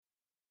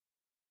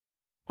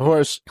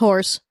Horse.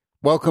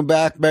 Welcome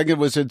back. Megan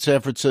was in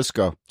San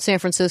Francisco. San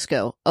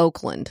Francisco.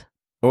 Oakland.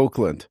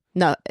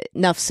 No,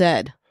 enough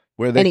said.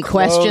 Any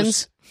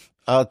questions?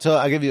 I'll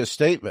give you a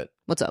statement.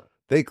 What's up?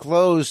 They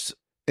closed,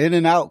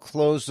 In-N-Out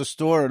closed the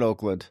store in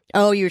Oakland.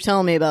 Oh, you were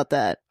telling me about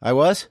that. I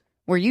was?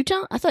 Were you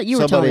telling? I thought you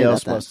were telling me about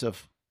that. Somebody else must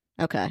have.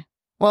 Okay.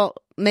 Well,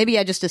 maybe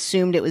I just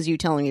assumed it was you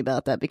telling me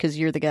about that because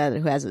you're the guy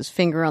who has his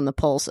finger on the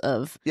pulse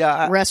of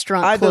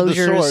restaurant closures. I did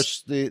the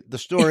source. The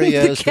story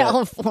is the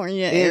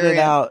California area.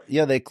 In-N-Out,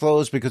 they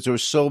closed because there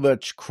was so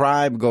much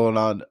crime going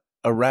on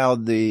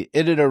in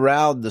and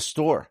around the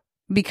store.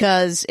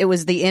 Because it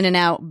was the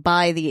In-N-Out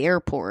by the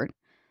airport.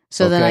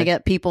 So then I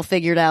get people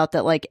figured out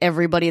that like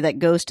everybody that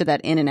goes to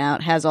that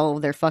In-N-Out has all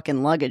of their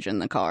fucking luggage in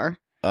the car.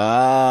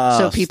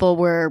 So people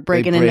were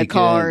breaking into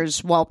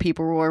cars while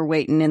people were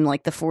waiting in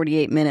like the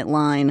 48-minute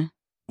line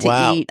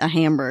to eat a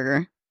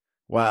hamburger.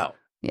 Wow.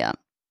 Yeah.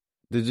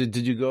 Did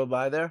you go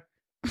by there?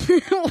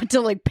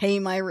 To like pay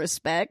my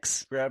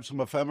respects? Grab some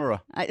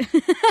ephemera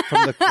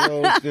from the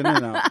closed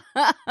In-N-Out.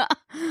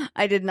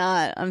 I did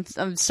not.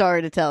 I'm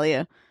sorry to tell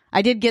you.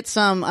 I did get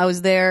some. I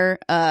was there.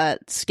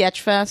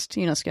 Sketchfest.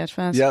 You know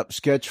Sketchfest? Yep.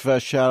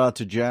 Sketchfest. Shout out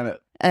to Janet.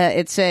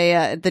 It's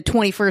the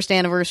 21st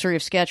anniversary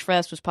of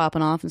Sketchfest was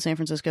popping off in San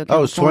Francisco,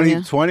 California. Oh,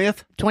 it's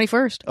 20th?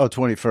 21st. Oh,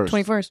 21st.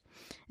 21st.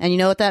 And you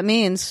know what that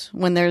means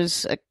when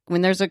there's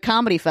a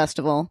comedy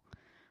festival,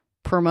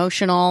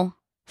 promotional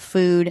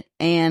food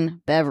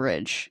and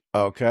beverage.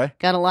 Okay.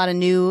 Got a lot of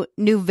new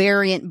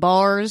variant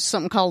bars,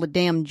 something called a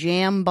damn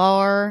jam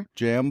bar.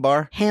 Jam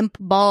bar? Hemp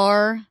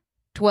bar.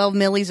 12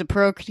 millis of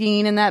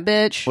protein in that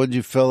bitch. Would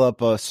you fill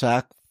up a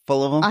sack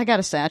full of them? I got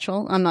a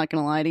satchel. I'm not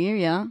going to lie to you.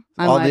 Yeah.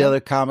 All the other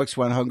comics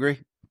went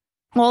hungry?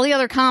 Well, the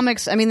other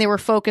comics, I mean, they were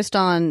focused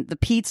on the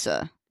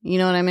pizza. You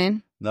know what I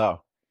mean?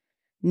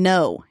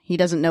 No, he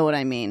doesn't know what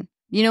I mean.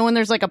 You know when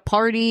there's like a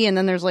party and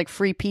then there's like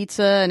free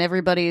pizza and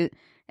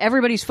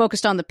everybody's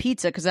focused on the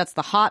pizza because that's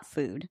the hot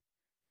food.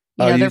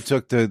 You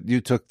took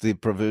the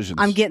provisions.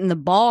 I'm getting the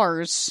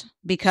bars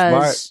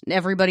because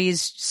everybody's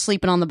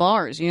sleeping on the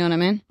bars. You know what I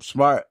mean?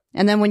 Smart.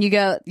 And then when you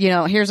go,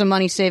 here's a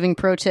money-saving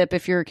pro tip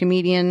if you're a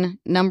comedian.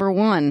 Number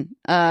one,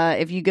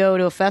 if you go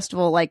to a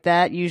festival like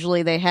that,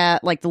 usually they have,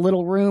 like, the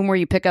little room where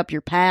you pick up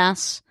your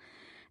pass.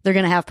 They're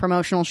going to have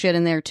promotional shit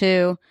in there,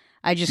 too.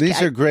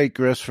 These are great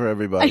grifts for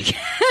everybody.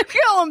 I'm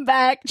going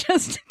back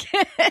just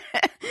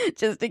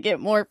to get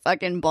more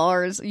fucking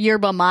bars.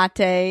 Yerba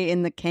mate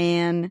in the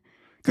can.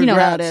 Congrats. You know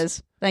how it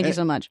is. Thank you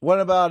so much. What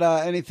about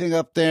anything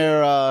up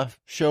there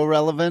show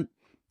relevant?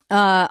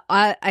 The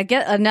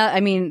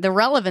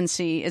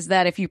relevancy is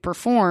that if you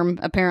perform,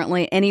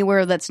 apparently,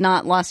 anywhere that's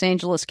not Los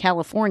Angeles,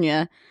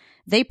 California,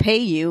 they pay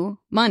you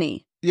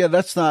money. Yeah,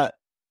 this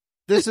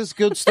is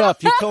good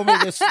stuff. You told me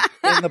this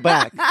in the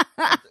back.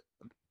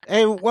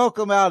 Hey,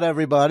 welcome out,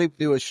 everybody.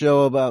 Do a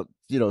show about,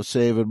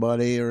 saving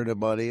money, earning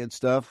money and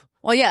stuff.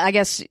 Well, yeah, I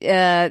guess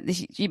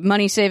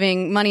money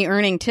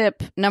earning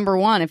tip number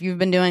one, if you've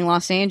been doing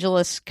Los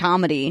Angeles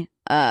comedy,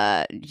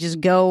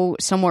 just go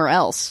somewhere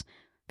else.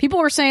 People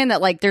were saying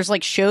that, like, there's,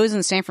 like, shows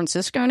in San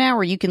Francisco now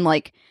where you can,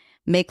 like,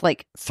 make,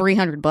 like,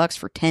 $300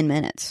 for 10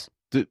 minutes.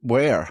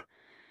 Where?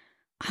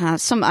 I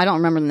don't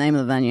remember the name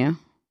of the venue.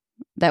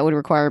 That would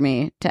require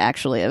me to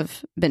actually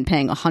have been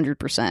paying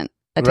 100%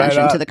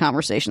 attention to the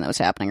conversation that was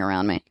happening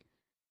around me.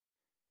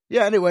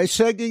 Yeah, anyway,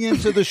 segging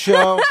into the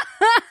show.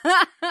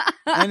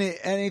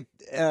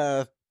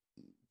 The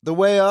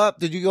way up,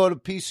 did you go to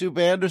Pea Soup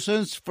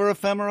Anderson's for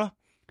ephemera?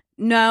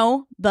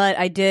 No, but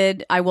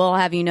I will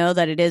have you know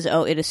that it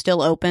is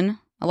still open.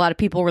 A lot of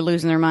people were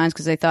losing their minds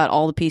because they thought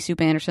all the Pea Soup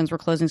Andersons were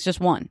closing. It's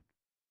just one.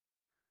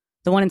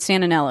 The one in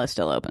Santa Nella is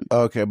still open.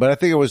 Okay, but I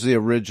think it was the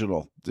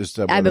original.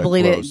 I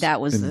believe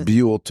that was in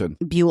Buellton.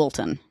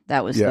 Buellton.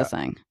 That was the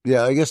thing.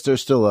 Yeah, I guess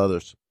there's still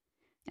others.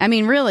 I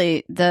mean,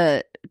 really,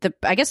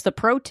 I guess the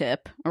pro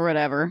tip or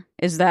whatever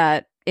is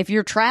that if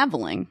you're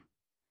traveling,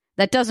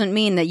 that doesn't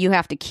mean that you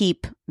have to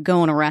keep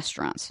going to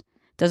restaurants.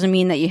 Doesn't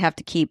mean that you have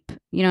to keep,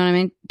 you know what I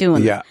mean,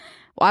 doing that.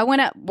 Well, I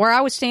went up where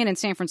I was staying in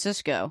San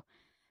Francisco.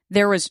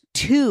 There was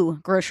 2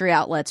 grocery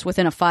outlets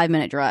within a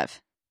 5-minute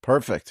drive.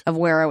 Perfect. Of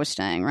where I was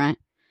staying, right?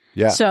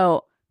 Yeah.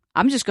 So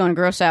I'm just going to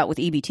gross out with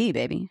EBT,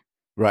 baby.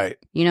 Right.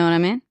 You know what I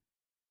mean?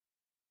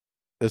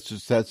 That's the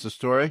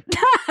story?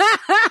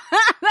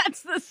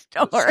 That's the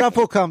story. Stuff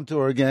will come to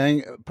her,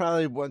 gang,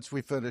 probably once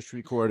we finish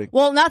recording.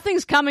 Well,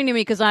 nothing's coming to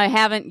me because I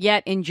haven't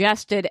yet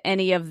ingested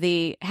any of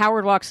the...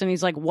 Howard walks in,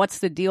 he's like, what's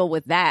the deal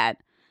with that?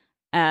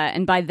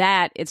 And by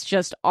that, it's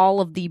just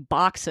all of the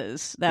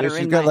boxes that are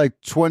in. She's got like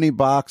 20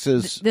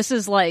 boxes. This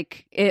is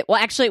like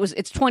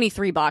it's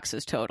 23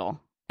 boxes total,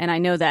 and I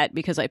know that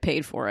because I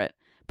paid for it.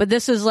 But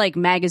this is like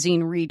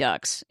magazine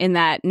redux in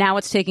that now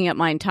it's taking up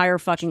my entire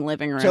fucking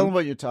living room. Tell them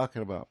what you're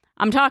talking about.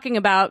 I'm talking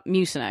about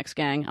Mucinex,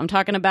 gang. I'm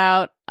talking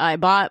about I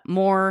bought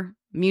more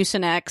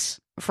Mucinex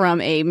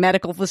from a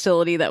medical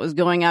facility that was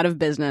going out of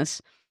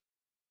business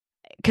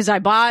because I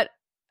bought.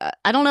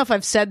 I don't know if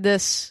I've said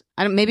this.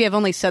 Maybe I've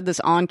only said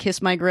this on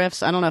Kiss My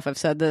Griffs. I don't know if I've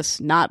said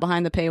this not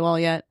behind the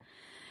paywall yet.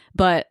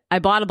 But I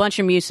bought a bunch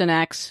of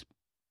Mucinex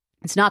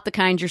It's not the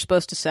kind you're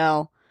supposed to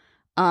sell.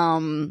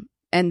 And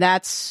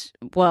that's,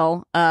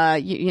 well,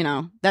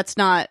 that's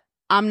not,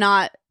 I'm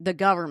not the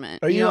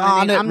government. Are you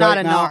on it? I'm not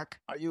a narc.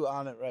 Are you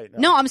on it right now?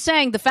 No, I'm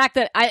saying the fact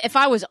that if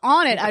I was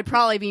on it, I'd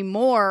probably be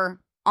more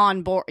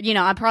on board.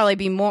 I'd probably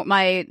be more,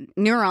 my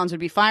neurons would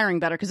be firing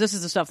better because this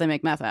is the stuff they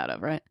make meth out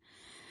of, right?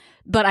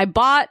 But I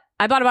bought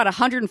about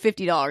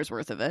 $150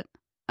 worth of it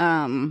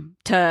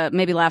to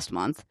maybe last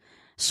month.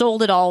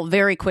 Sold it all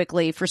very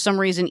quickly. For some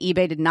reason,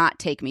 eBay did not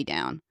take me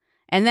down.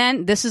 And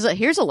then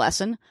here's a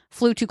lesson.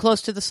 Flew too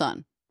close to the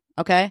sun.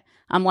 Okay?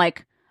 I'm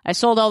like, I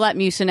sold all that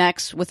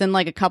Mucinex within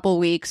like a couple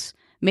weeks.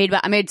 I made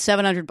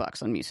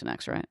 $700 on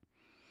Mucinex, right?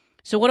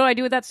 So what do I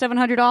do with that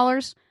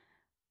 $700?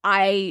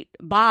 I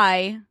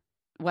buy,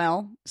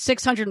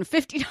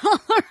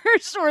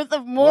 $650 worth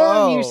of more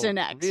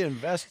Mucinex.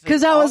 Reinvested.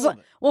 Because I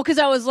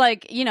was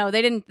like,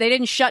 they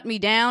didn't shut me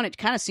down. It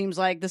kind of seems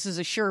like this is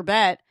a sure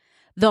bet.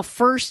 The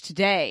first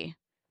day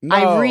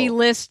I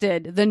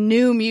relisted the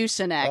new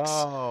Mucinex.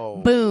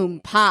 Oh. Boom,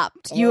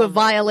 popped. You have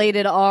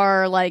violated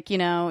our,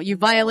 you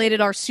violated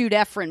our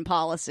Sudafrin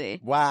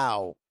policy.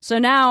 Wow. So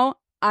now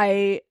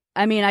I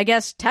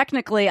guess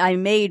technically I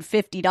made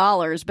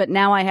 $50, but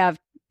now I have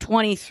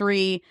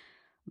 23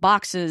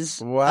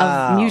 boxes of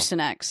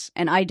Mucinex,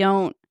 and I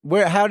don't.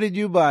 How did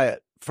you buy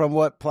it? From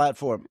what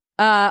platform?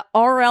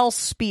 RL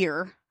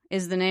Spear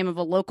is the name of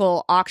a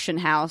local auction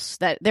house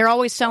that they're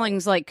always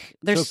selling. Like,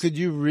 so could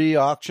you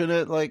re-auction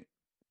it? Like,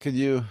 could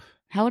you?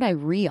 How would I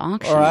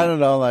re-auction? Or I don't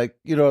know, like,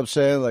 you know what I'm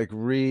saying? Like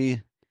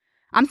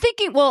I'm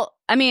thinking. Well,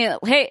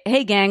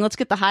 hey, gang, let's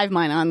get the hive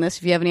mind on this.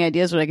 If you have any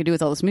ideas what I could do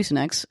with all this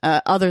Mucinex,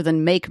 other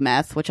than make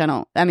meth, which I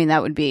don't.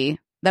 That would be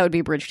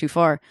a bridge too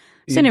far.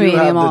 You do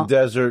have the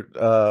desert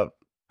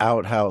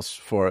outhouse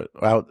for it.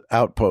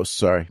 Outpost.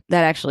 Sorry.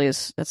 That actually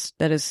is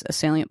that is a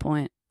salient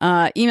point.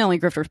 Email me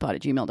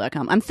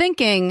grifterspot@gmail.com. I'm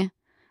thinking,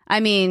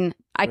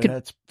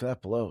 that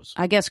blows.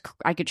 I guess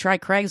I could try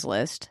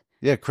Craigslist.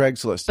 Yeah,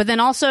 Craigslist. But then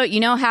also,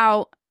 you know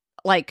how,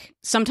 like,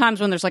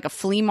 sometimes when there's like a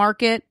flea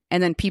market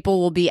and then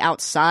people will be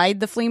outside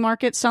the flea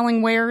market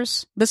selling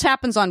wares? This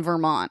happens on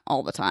Vermont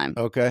all the time.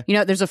 Okay.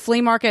 There's a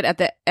flea market at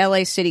the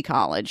LA City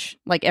College,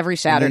 like every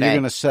Saturday. And then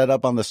you're going to set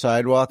up on the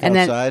sidewalk and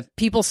outside? Then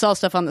people sell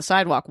stuff on the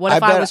sidewalk. What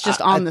if I was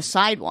just on the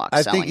sidewalk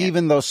selling I think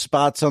even those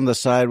spots on the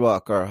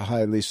sidewalk are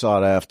highly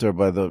sought after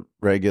by the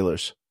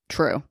regulars.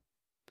 True.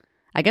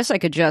 I guess I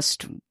could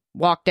just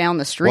walk down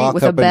the street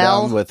with a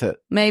bell. Down with it.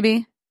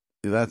 Maybe.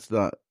 That's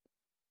a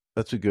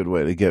good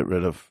way to get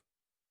rid of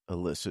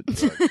illicit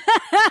drugs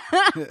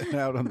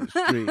out on the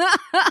street.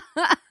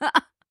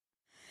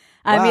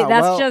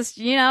 That's just,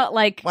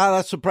 wow,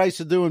 that's the price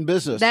of doing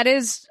business. That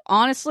is,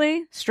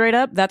 honestly, straight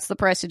up, that's the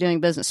price of doing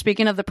business.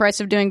 Speaking of the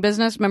price of doing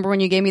business, remember when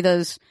you gave me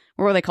those,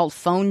 what were they called,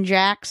 phone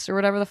jacks or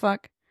whatever the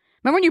fuck?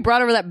 Remember when you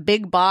brought over that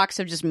big box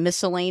of just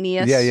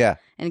miscellaneous? Yeah.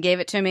 And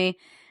gave it to me?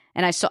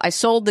 And I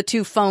sold the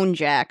 2 phone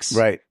jacks.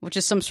 Right. Which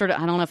is some sort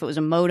of, I don't know if it was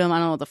a modem, I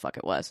don't know what the fuck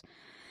it was.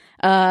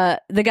 The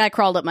guy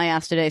crawled up my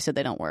ass today, said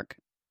they don't work.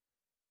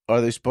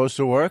 Are they supposed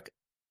to work?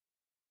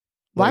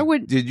 Why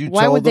would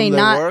they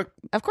not work?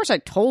 Of course I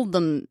told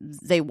them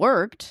they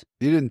worked.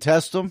 You didn't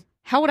test them?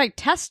 How would I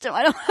test them?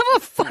 I don't have a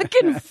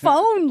fucking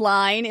phone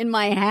line in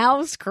my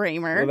house,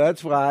 Kramer. Well,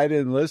 that's why I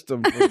didn't list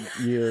them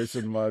for years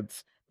and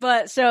months.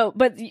 But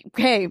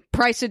hey,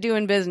 price of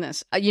doing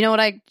business. You know what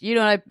I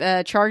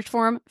charged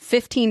for them?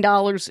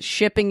 $15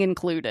 shipping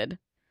included.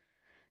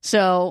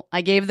 So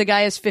I gave the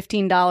guy his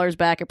 $15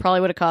 back. It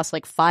probably would have cost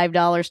like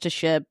 $5 to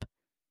ship.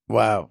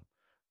 Wow.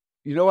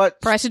 You know what?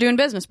 Price of doing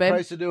business, babe.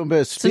 Price of doing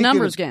business. It's a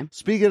numbers game.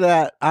 Speaking of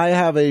that, I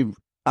had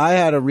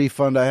a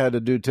refund I had to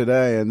do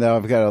today, and now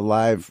I've got a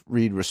live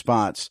read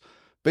response.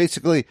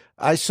 Basically,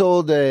 I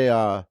sold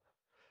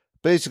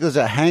it's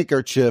a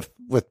handkerchief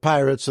with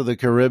Pirates of the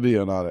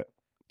Caribbean on it.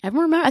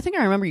 I think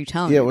I remember you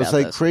telling me. Yeah, it was about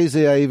like this.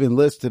 crazy. I even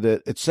listed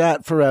it. It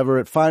sat forever.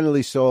 It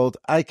finally sold.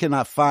 I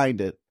cannot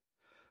find it.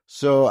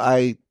 So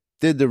I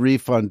did the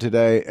refund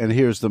today, and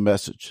here's the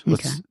message.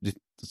 Let's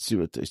see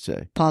what they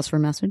say. Pause for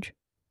message.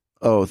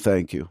 Oh,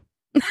 thank you.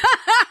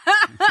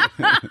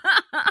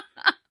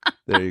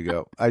 There you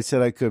go. I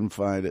said I couldn't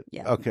find it.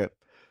 Yeah. Okay.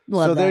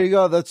 Love that. There you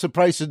go. That's the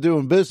price of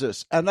doing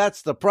business. And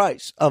that's the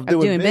price of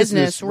doing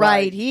business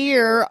right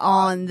here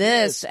on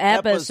this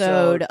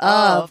episode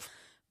of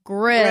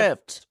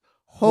Grift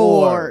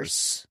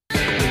Horse.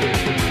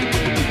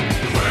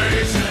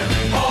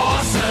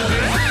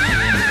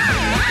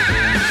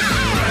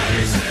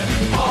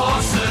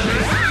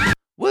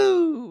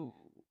 Woo!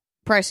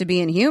 Price of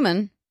being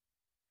human.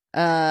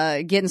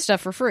 Getting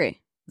stuff for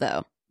free,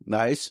 though.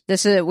 Nice.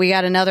 We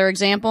got another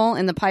example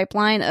in the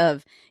pipeline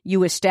of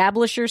you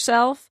establish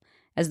yourself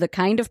as the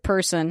kind of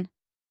person.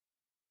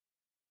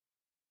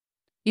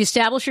 You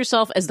establish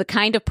yourself as the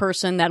kind of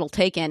person that'll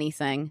take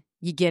anything.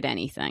 You get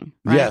anything.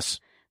 Right? Yes.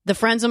 The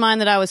friends of mine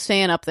that I was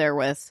staying up there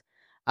with,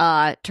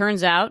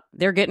 turns out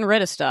they're getting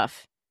rid of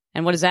stuff.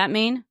 And what does that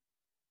mean?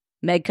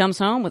 Meg comes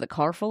home with a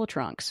car full of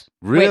trunks.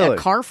 Really? Wait, a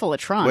car full of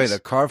trunks. Wait,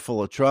 a car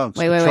full of trunks.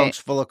 Wait. Trunks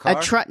full of cars?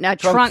 A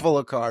trunk full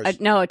of cars.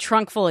 No, a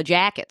trunk full of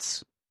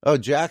jackets. Oh,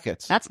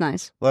 jackets. That's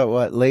nice.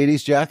 What?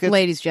 Ladies' jackets?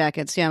 Ladies'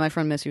 jackets. Yeah, my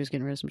friend Missy was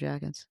getting rid of some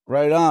jackets.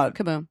 Right on.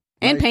 Kaboom.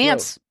 And Nice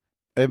pants.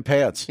 And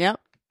pants. Yep.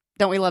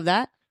 Don't we love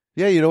that?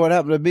 Yeah, you know what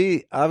happened to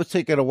me? I was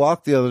taking a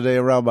walk the other day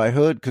around my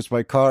hood because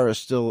my car is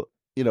still,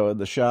 in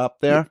the shop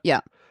there. Yeah.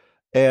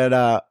 And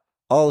all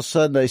of a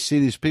sudden, I see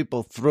these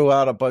people throw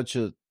out a bunch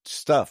of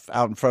stuff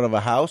out in front of a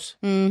house.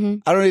 Mm-hmm.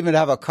 I don't even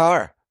have a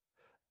car.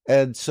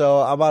 And so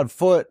I'm on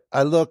foot.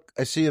 I look,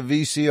 I see a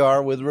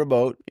VCR with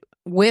remote.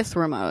 With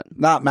remote.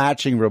 Not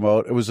matching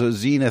remote. It was a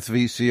Zenith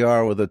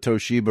VCR with a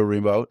Toshiba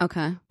remote.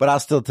 Okay. But I'll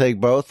still take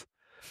both.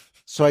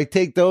 So I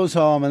take those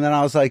home, and then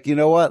I was like, you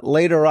know what?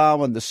 Later on,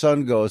 when the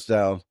sun goes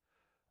down,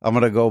 I'm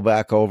going to go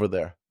back over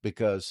there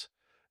because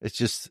it's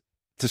just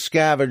to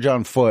scavenge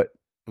on foot.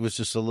 It was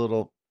just a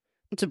little.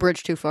 It's a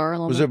bridge too far. It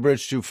was a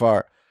bridge too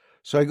far.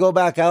 So I go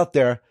back out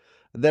there,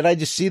 and then I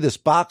just see this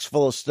box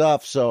full of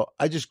stuff. So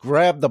I just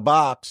grab the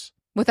box.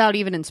 Without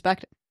even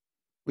inspecting.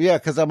 Yeah,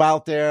 because I'm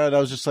out there, and I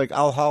was just like,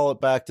 I'll haul it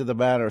back to the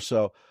manor.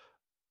 So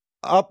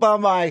up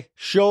on my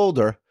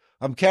shoulder,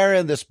 I'm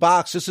carrying this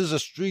box. This is a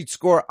street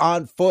score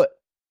on foot.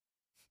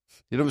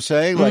 You know what I'm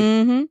saying?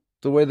 Like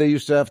the way they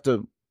used to have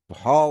to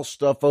haul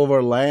stuff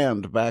over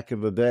land back in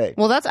the day.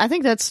 Well, I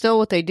think that's still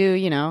what they do,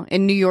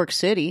 in New York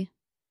City.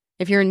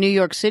 If you're in New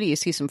York City, you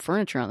see some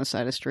furniture on the side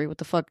of the street. What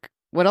the fuck?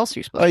 What else are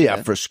you supposed to do? Oh,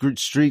 yeah, for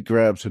street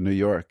grabs in New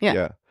York.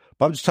 Yeah.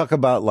 But I'm just talking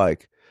about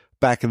like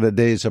back in the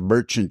days of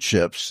merchant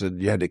ships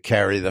and you had to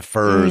carry the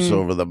furs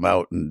over the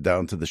mountain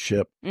down to the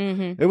ship.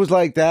 Mm-hmm. It was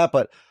like that,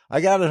 but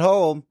I got it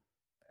home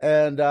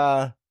and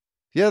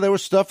there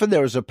was stuff in there.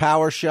 There was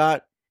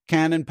a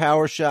Canon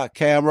PowerShot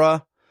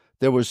camera.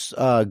 There was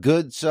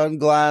good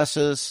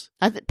sunglasses.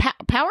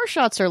 Power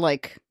shots are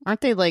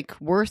aren't they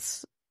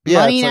worth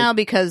money now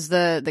because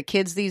the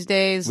kids these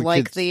days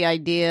the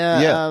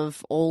idea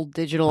of old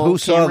digital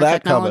camera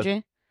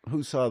technology?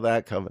 Who saw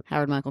that coming?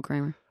 Howard Michael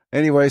Kramer.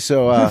 Anyway,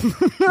 so I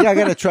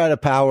got to try to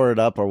power it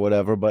up or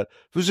whatever, but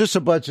it was just a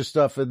bunch of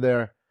stuff in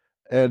there.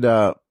 And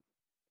I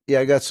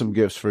got some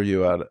gifts for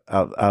you out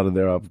of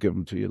there. I'll give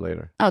them to you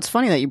later. Oh, it's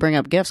funny that you bring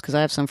up gifts because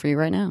I have some for you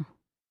right now.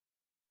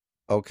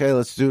 Okay,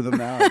 let's do them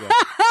now.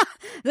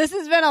 This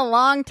has been a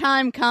long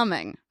time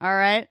coming, all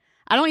right?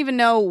 I don't even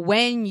know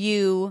when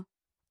you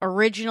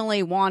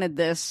originally wanted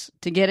this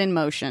to get in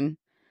motion,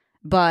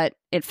 but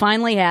it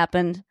finally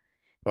happened.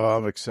 Oh,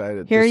 I'm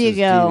excited. Here you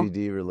go. This is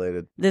DVD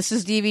related. This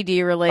is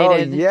DVD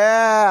related. Oh,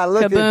 yeah.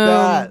 Look at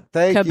that.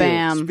 Thank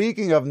kabam. you.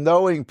 Speaking of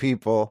knowing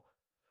people,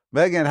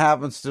 Megan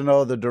happens to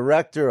know the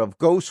director of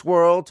Ghost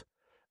World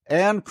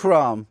and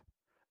Crumb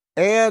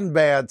and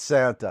Bad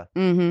Santa.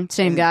 Mm-hmm.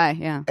 Same guy,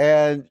 yeah.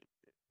 And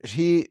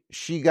she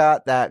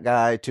got that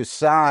guy to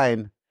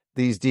sign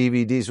these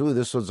DVDs. Ooh,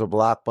 this was a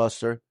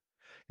blockbuster.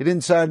 He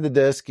didn't sign the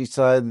disc. He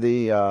signed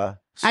the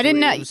sleeves. I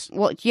didn't know.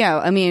 Well, yeah,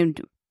 I mean,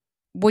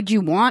 would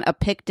you want a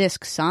pick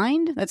disc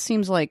signed? That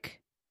seems like,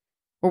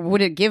 or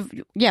would it give?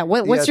 Yeah.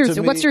 What's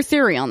your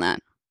theory on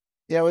that?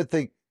 Yeah, I would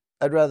think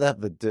I'd rather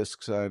have the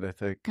disc signed. I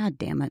think. God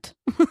damn it.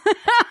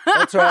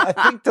 That's right.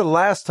 I think the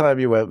last time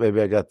you went, maybe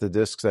I got the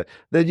disc signed.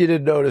 Then you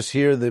didn't notice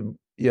here that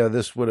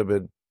this would have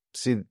been.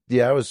 See,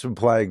 I was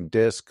implying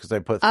disc because I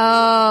put.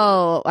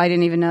 Oh, I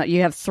didn't even know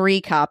you have three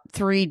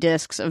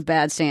discs of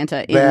Bad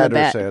Santa in the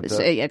Bad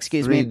Santa.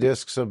 Excuse me, 3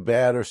 discs of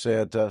Bad or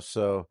Santa.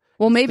 So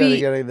maybe instead of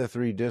getting the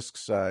 3 disc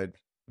side,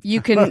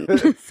 you can.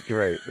 It's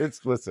great.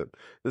 Listen,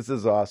 this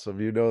is awesome.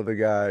 You know the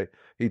guy.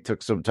 He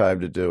took some time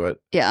to do it.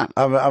 Yeah,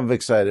 I'm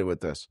excited with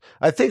this.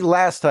 I think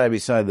last time he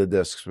signed the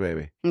discs,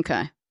 maybe.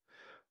 Okay,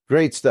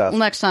 great stuff. Well,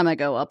 next time I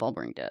go up, I'll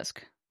bring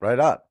disc. Right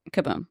on.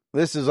 Kaboom.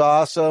 This is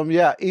awesome.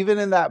 Yeah, even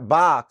in that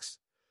box,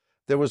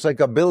 there was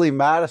like a Billy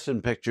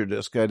Madison picture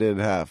disc I didn't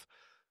have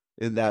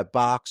in that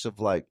box of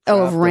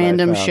of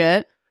random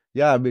shit.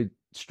 Yeah, I mean,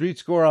 Street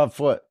Score on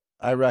Foot.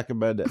 I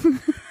recommend it.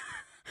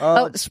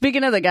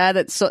 Speaking of the guy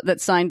that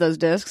signed those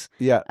discs,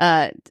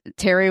 yeah.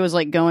 Terry was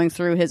going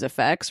through his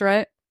effects,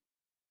 right?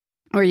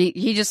 Or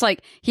he just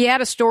he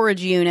had a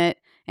storage unit.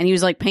 And he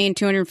was paying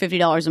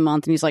 $250 a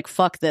month. And he's like,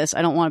 fuck this.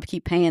 I don't want to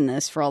keep paying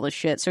this for all this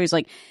shit. So he's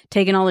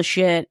taking all the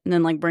shit and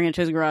then bringing it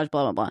to his garage,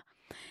 blah, blah, blah.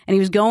 And he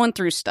was going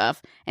through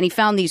stuff. And he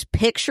found these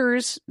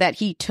pictures that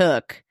he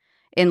took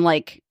in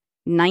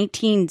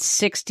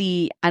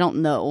 1960, I don't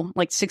know,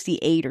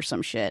 68 or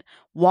some shit,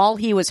 while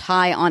he was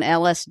high on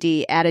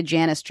LSD at a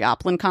Janis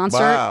Joplin concert.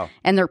 Wow.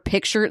 And they're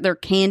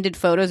candid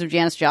photos of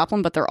Janis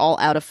Joplin, but they're all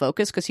out of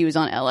focus because he was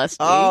on LSD.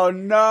 Oh,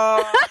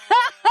 no.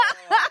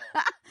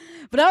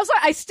 But I was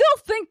I still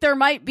think there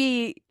might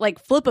be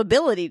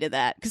flippability to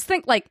that because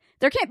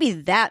there can't be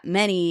that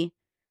many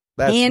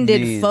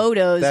candid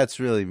photos. That's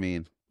really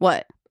mean.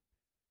 What?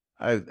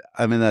 I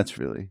mean, that's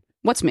really.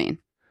 What's mean?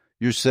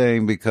 You're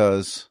saying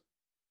because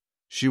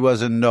she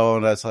wasn't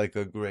known as a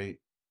great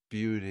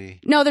beauty.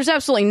 No, there's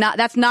absolutely not.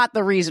 That's not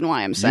the reason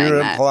why I'm saying that.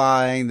 You're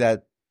implying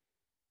that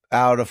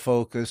out of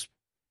focus,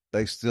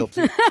 they still.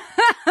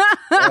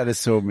 That is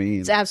so mean.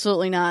 It's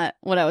absolutely not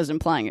what I was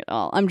implying at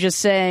all. I'm just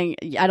saying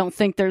I don't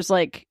think there's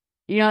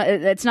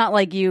it's not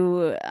I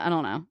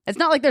don't know. It's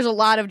not there's a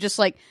lot of just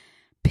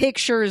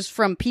pictures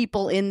from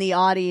people in the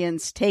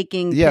audience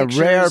taking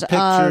rare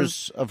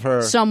pictures of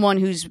her. Someone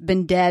who's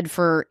been dead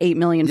for 8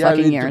 million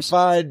fucking years. To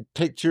find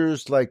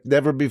pictures like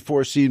never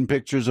before seen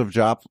pictures of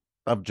Joplin.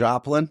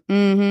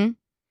 Mm-hmm.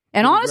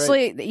 And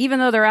honestly, even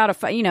though they're out of,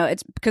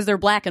 it's because they're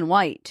black and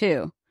white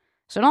too.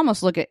 So it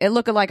almost looked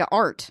like an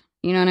art.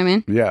 You know what I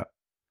mean? Yeah.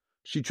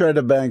 She tried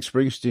to bang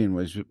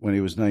Springsteen when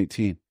he was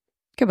 19.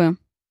 Kaboom.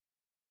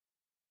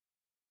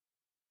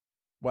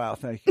 Wow,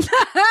 thank you.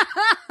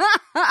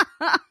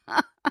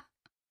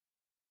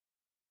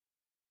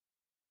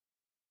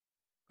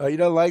 Oh, you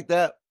don't like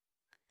that?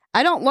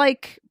 I don't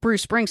like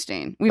Bruce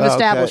Springsteen. We've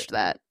established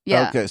that.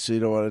 Yeah. Okay, so you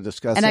don't want to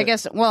discuss it? And I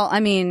guess, well,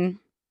 I mean,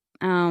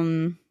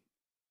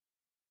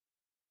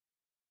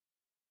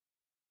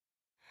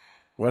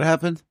 what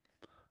happened?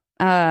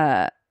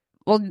 Well,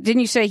 didn't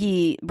you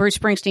say Bruce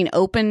Springsteen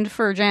opened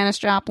for Janis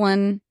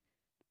Joplin,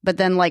 but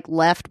then like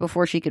left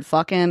before she could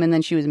fuck him, and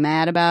then she was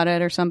mad about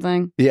it or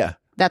something? Yeah.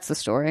 That's the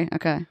story.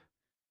 Okay.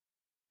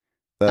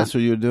 That's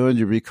what you're doing?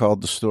 You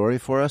recalled the story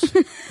for us?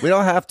 We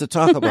don't have to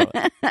talk about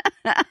it.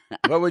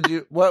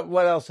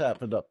 What else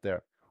happened up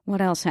there? What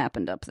else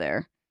happened up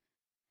there?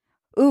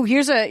 Ooh,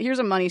 here's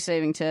a money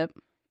saving tip.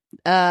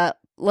 My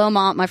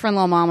friend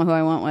Lil Mama, who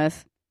I went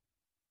with,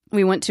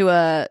 we went to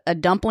a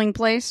dumpling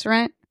place,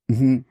 right?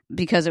 Mm-hmm.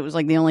 Because it was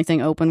like the only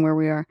thing open where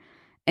we are.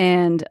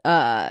 And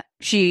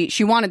she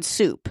wanted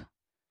soup.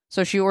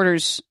 So she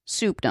orders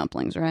soup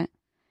dumplings, right?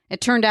 It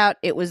turned out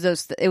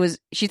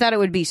she thought it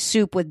would be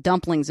soup with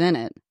dumplings in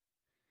it.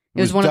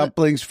 It was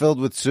dumplings filled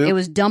with soup? It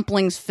was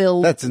dumplings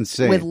filled That's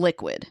insane. With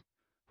liquid.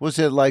 Was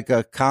it like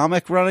a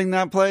comic running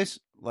that place?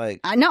 Like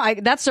I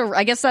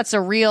guess that's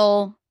a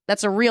real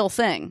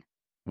thing.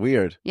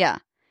 Weird. Yeah.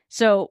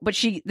 So, but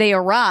they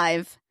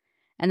arrive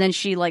and then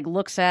she like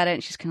looks at it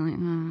and she's kind of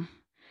like,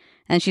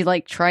 and she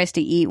like tries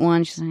to eat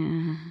one. She's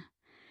like,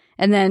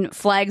 and then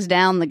flags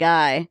down the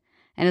guy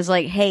and is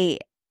like, "Hey,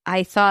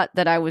 I thought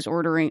that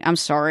I'm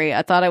sorry.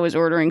 I thought I was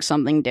ordering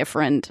something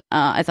different.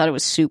 I thought it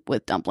was soup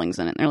with dumplings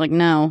in it." And they're like,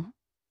 "No,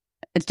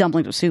 it's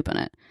dumplings with soup in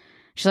it."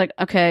 She's like,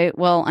 "Okay,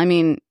 well, I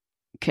mean,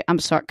 I'm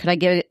sorry. Could I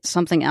get it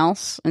something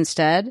else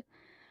instead?"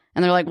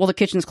 And they're like, "Well, the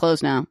kitchen's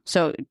closed now,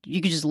 so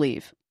you could just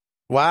leave."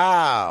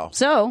 Wow.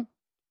 So,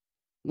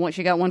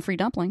 she got one free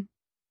dumpling.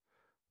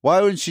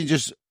 Why wouldn't she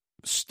just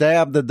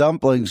stab the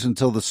dumplings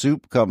until the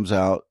soup comes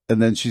out,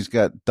 and then she's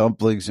got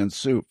dumplings and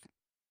soup?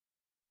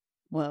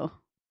 Whoa.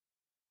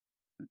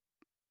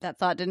 That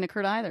thought didn't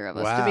occur to either of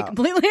us, wow. to be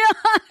completely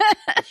honest.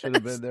 I should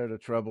have been there to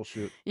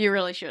troubleshoot. You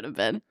really should have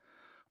been.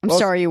 I'm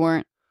sorry you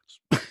weren't.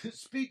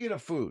 Speaking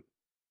of food,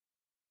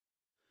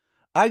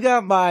 I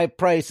got my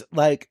price,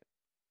 like,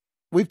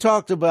 we've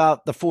talked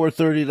about the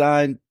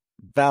 $4.39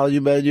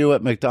 value menu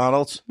at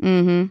McDonald's.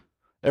 Mm-hmm.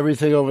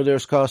 Everything over there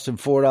is costing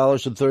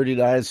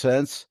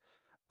 $4.39.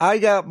 I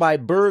got my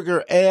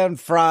burger and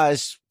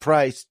fries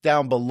price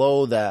down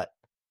below that,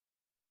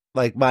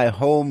 like my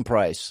home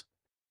price.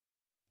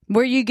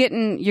 Where you're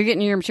getting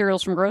your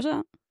materials from Gross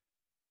Out?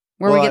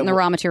 Where are we getting the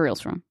raw materials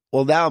from?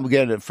 Well, now I'm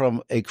getting it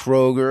from a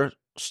Kroger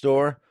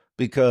store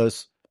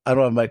because I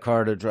don't have my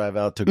car to drive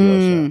out to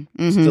Gross Out.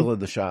 It's still in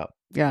the shop.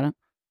 Got it.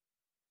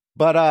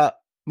 But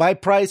my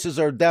prices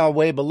are down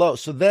way below.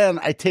 So then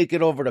I take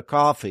it over to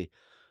coffee.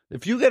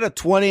 If you get a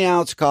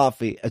 20-ounce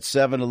coffee at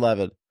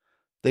 7-Eleven,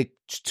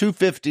 it's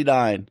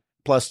 $2.59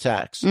 plus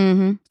tax.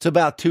 Mm-hmm. It's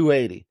about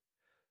 $2.80.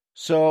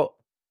 So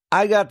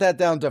I got that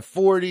down to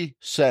 40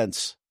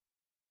 cents,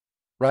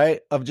 right?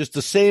 Of just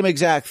the same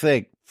exact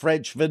thing.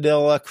 French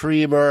vanilla,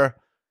 creamer,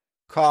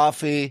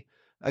 coffee.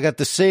 I got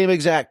the same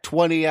exact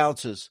 20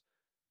 ounces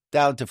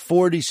down to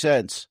 40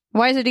 cents.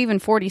 Why is it even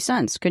 40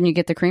 cents? Couldn't you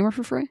get the creamer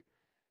for free?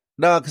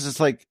 No, because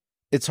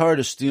it's hard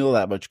to steal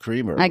that much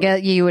creamer. I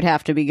guess you would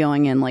have to be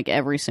going in like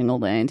every single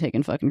day and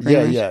taking fucking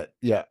creamers.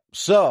 Yeah.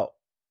 So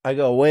I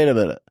go, wait a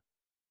minute.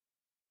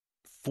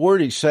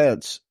 40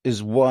 cents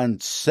is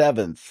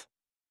 1/7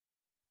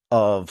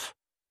 of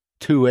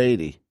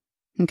 $2.80.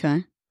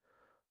 Okay.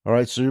 All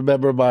right. So you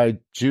remember my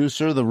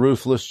juicer, the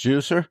Ruthless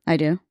Juicer? I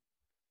do.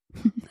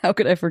 How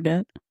could I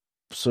forget?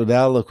 So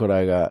now look what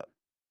I got.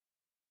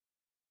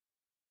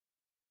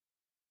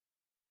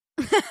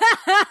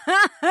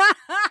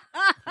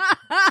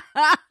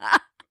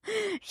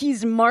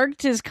 He's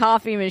marked his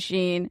coffee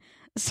machine,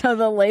 so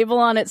the label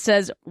on it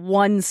says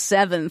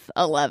 1/7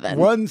 11.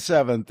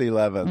 1/7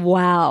 11.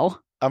 Wow.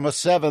 I'm a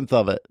seventh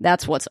of it.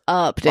 That's what's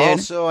up, dude.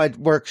 Also, I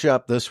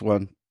workshop this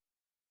one.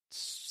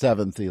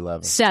 7th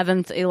 11.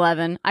 7th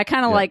 11. I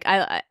kind of like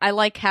I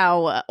like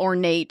how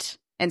ornate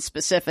and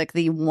specific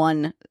the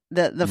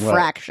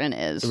fraction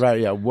is.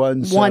 Right, yeah.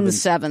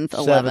 1/7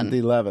 11. 7th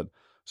 11.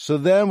 So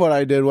then what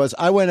I did was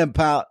I went and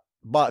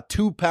bought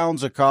 2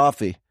 pounds of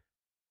coffee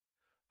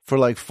for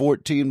like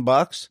 $14.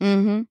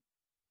 Mm-hmm.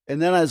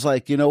 And then I was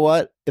like, you know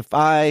what? If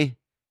I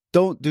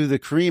don't do the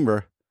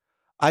creamer,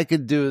 I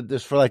could do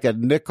this for like a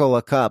nickel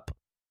a cup.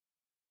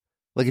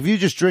 Like if you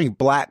just drink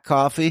black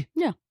coffee.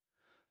 Yeah.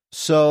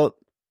 So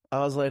I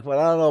was like, well,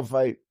 I don't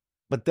know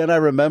but then I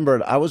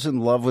remembered I was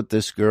in love with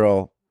this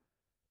girl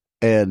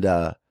and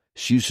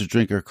she used to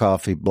drink her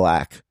coffee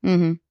black.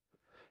 Mm-hmm.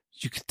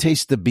 You could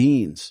taste the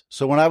beans.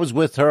 So when I was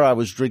with her, I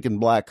was drinking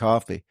black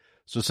coffee.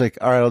 So it's like,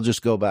 all right, I'll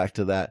just go back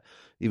to that,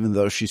 even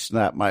though she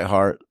snapped my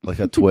heart like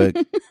a twig.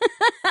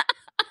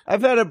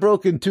 I've had it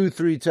broken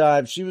 2-3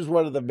 times. She was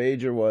one of the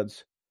major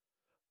ones.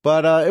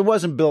 But it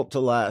wasn't built to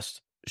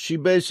last. She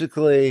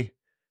basically,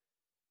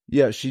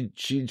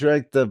 she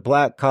drank the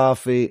black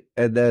coffee,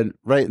 and then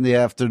right in the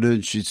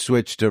afternoon, she'd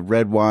switch to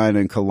red wine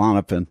and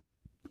Klonopin.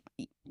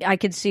 I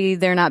could see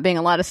there not being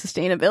a lot of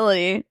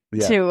sustainability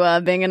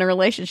to being in a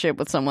relationship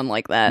with someone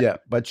like that. Yeah,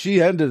 but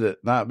she ended it,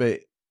 not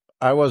me.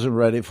 I wasn't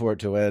ready for it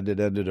to end. It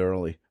ended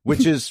early,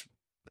 which is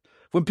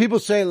when people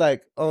say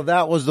like, oh,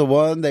 that was the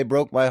one, they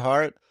broke my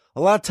heart.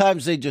 A lot of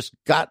times they just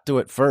got to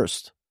it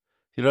first.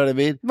 You know what I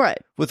mean? Right.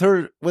 With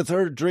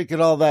her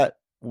drinking all that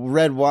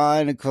red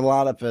wine and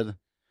Klonopin,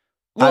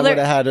 I would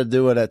have had to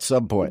do it at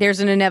some point. There's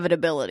an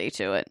inevitability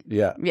to it.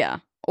 Yeah. Yeah.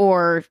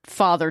 Or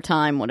Father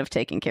Time would have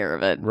taken care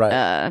of it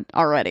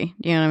already.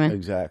 You know what I mean?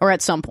 Exactly. Or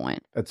at some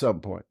point. At some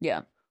point.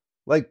 Yeah.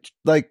 Like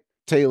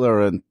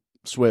Taylor and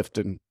Swift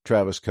and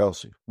Travis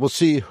Kelce. We'll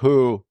see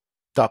who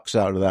ducks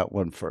out of that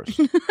one first.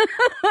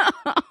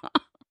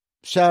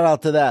 Shout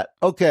out to that.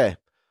 Okay.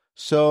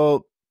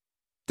 So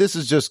this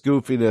is just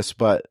goofiness,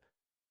 but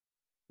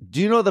do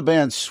you know the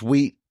band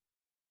Sweet?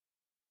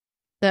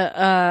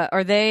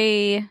 Are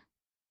they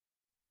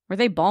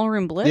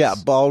Ballroom Blitz? Yeah,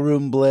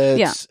 Ballroom Blitz.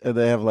 Yeah. And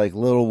they have like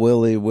Little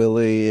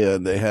Willie,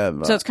 and they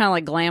have... so it's kind of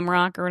like glam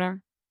rock or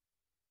whatever?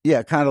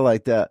 Yeah, kind of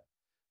like that.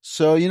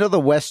 So, you know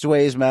the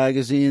Westways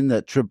magazine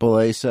that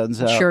AAA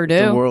sends out? Sure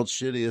do. The world's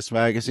shittiest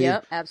magazine?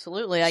 Yep,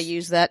 absolutely. I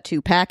use that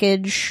to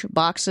package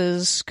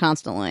boxes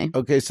constantly.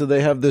 Okay, so they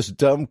have this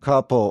dumb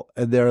couple,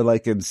 and they're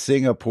like in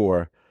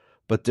Singapore,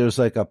 but there's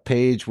like a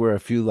page where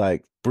if you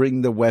like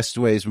bring the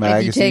Westways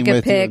magazine if you take a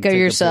with pic you of and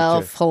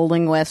yourself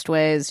holding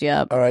Westways,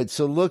 yep. All right,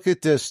 so look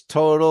at this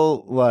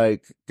total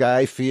like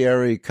Guy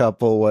Fieri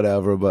couple,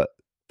 whatever, but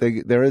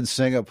they're in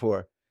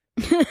Singapore.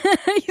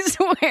 He's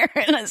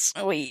wearing a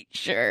Sweet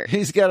shirt.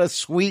 He's got a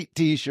Sweet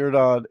t-shirt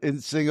on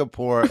in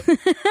Singapore to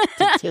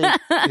take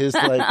his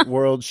like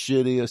world's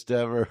shittiest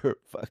ever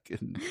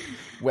fucking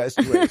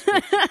Westways.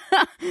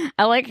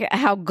 I like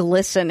how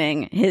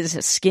glistening his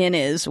skin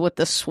is with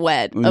the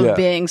sweat of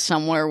being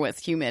somewhere with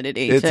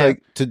humidity. It's too.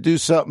 like to do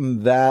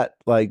something that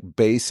like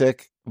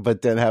basic,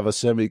 but then have a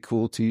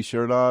semi-cool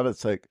t-shirt on.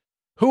 It's like,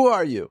 who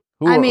are you?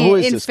 Who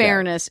is in this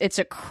fairness, it's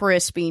a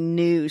crispy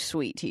new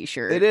Sweet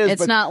t-shirt. It is.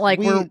 It's not like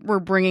we're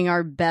bringing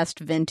our best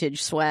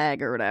vintage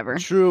swag or whatever.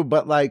 True,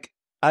 but like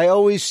I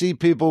always see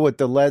people with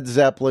the Led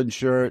Zeppelin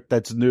shirt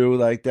that's new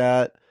like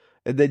that,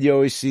 and then you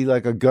always see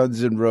like a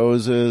Guns N'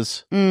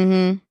 Roses.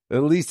 Mm-hmm.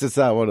 At least it's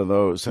not one of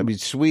those. I mean,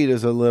 Sweet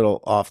is a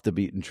little off the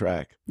beaten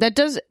track. That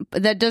does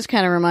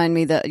kind of remind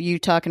me that you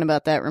talking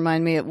about that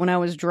remind me of when I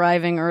was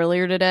driving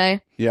earlier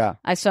today. Yeah,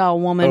 I saw a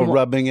woman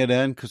rubbing it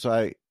in because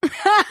I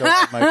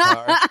got my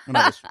car when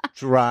I was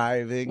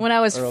driving. When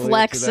I was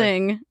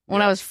flexing, today.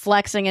 I was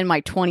flexing in my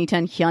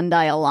 2010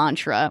 Hyundai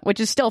Elantra, which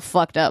is still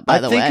fucked up, by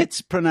the way. I think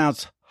it's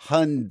pronounced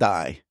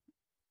Hyundai.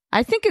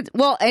 I think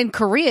in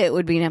Korea it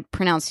would be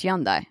pronounced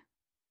Hyundai.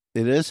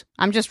 It is?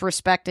 I'm just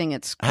respecting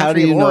its country How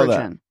do you of know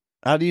origin. that?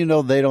 How do you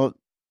know they don't?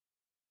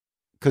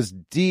 Because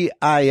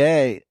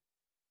DIA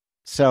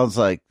sounds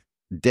like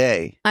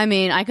day. I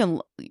mean, I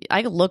can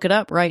look it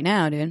up right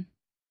now, dude.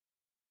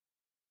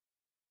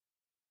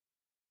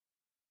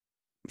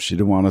 She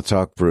didn't want to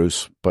talk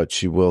Bruce, but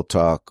she will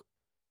talk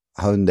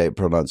Hyundai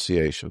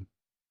pronunciation.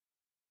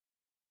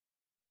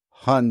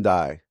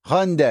 Hyundai.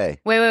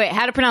 Wait.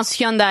 How to pronounce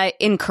Hyundai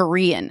in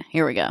Korean?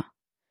 Here we go.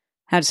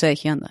 How to say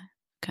Hyundai.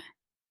 Okay.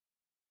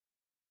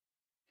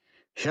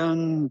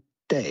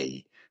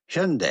 Hyundai,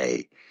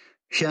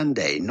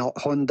 not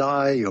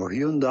Hyundai or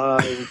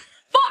Hyundai.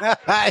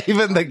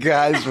 Even the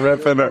guys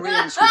ripping her.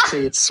 Koreans would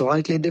say it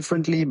slightly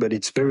differently, but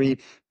it's very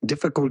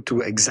difficult to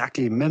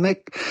exactly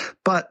mimic.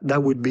 But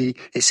that would be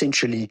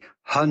essentially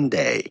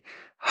Hyundai.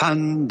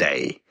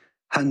 Hyundai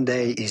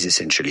is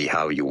essentially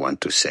how you want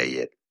to say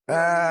it.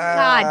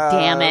 God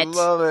damn it. I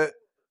love it.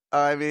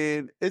 I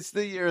mean, it's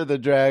the year of the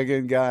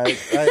dragon, guys.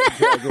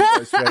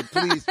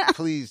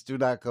 Please do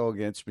not go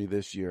against me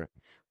this year.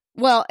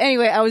 Well,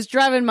 anyway, I was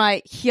driving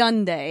my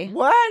Hyundai.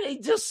 What? He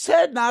just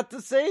said not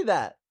to say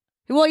that.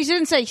 Well, he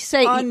didn't say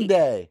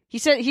Hyundai. He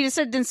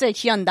didn't say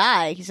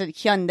Hyundai. He said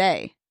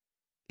Hyundai.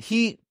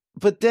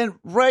 But then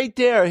right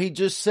there, he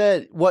just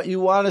said what you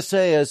want to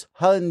say is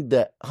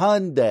Hyundai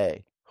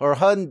or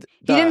Hyundai.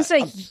 He didn't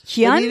say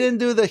Hyun. He didn't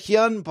do the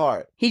Hyun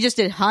part. He just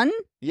did Hun.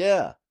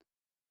 Yeah.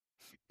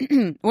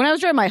 When I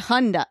was driving my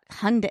Hyundai.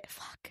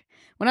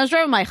 When I was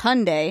driving my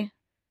Hyundai,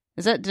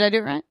 did I do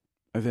it right?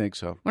 I think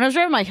so. When I was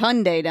driving my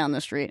Hyundai down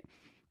the street,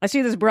 I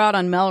see this broad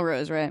on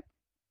Melrose, right?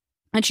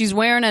 And she's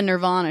wearing a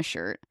Nirvana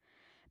shirt.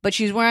 But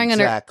she's wearing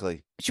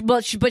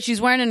but she's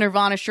wearing a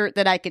Nirvana shirt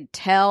that I could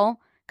tell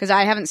because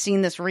I haven't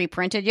seen this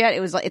reprinted yet.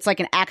 It's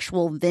like an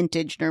actual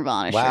vintage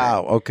Nirvana shirt.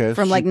 Wow, okay.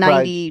 From like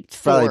 94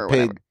 probably or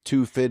paid whatever.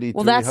 $250,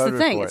 Well, that's the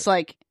thing. for It's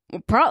like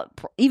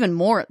even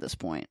more at this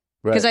point.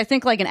 Because I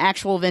think like an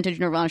actual vintage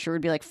Nirvana shirt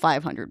would be like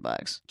 $500.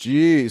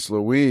 Jeez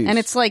Louise. And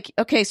it's like,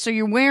 okay, so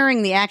you're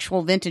wearing the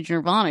actual vintage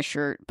Nirvana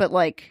shirt, but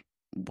like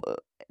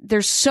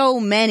there's so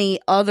many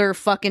other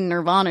fucking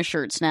Nirvana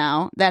shirts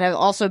now that have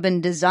also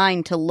been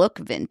designed to look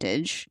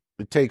vintage.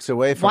 It takes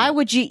away from. Why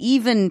would you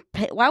even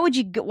pay? Why would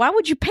you pay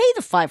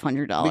the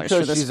 $500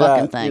 for this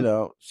fucking thing? You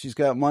know, she's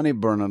got money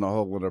burning a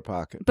hole in her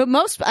pocket. But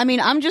I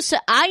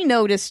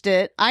noticed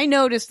it. I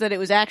noticed that it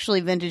was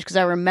actually vintage because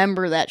I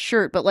remember that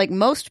shirt. But like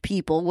most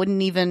people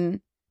wouldn't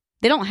even.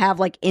 They don't have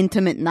like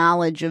intimate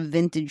knowledge of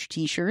vintage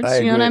T-shirts.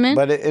 You know what I mean?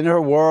 But in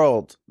her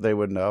world, they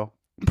would know.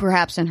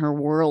 Perhaps in her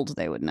world,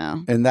 they would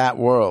know. In that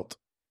world.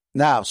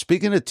 Now,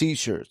 speaking of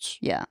T-shirts.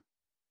 Yeah.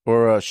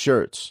 Or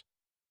shirts.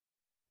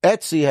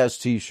 Etsy has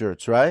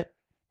T-shirts, right?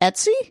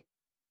 Etsy?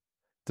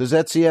 Does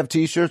Etsy have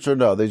T-shirts or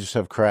no? They just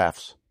have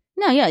crafts.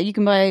 No, yeah, you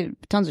can buy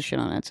tons of shit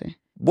on Etsy.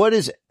 What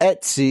is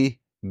Etsy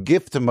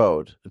gift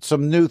mode? It's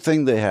some new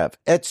thing they have.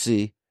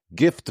 Etsy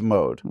gift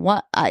mode.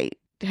 What? I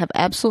have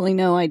absolutely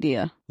no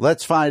idea.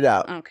 Let's find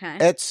out. Okay.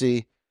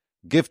 Etsy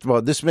gift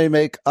mode. This may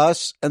make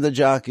us and the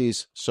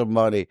jockeys some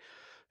money.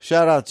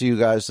 Shout out to you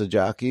guys, the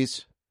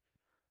jockeys.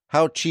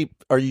 How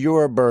cheap are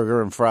your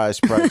burger and fries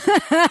prices?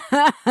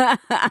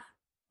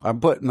 I'm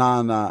putting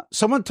on,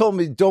 someone told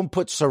me don't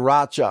put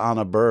sriracha on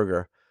a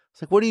burger.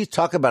 It's like, what are you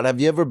talking about?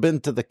 Have you ever been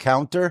to the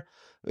counter?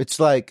 It's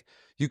like,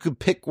 you could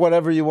pick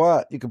whatever you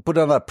want. You can put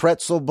it on a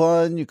pretzel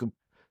bun. You could,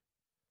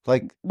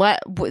 like.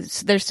 What?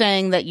 They're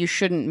saying that you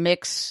shouldn't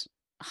mix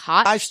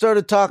hot? I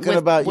started talking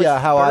about,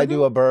 how burger? I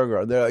do a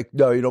burger. They're like,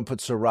 no, you don't put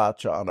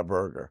sriracha on a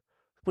burger.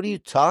 What are you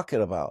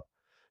talking about?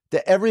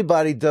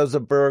 Everybody does a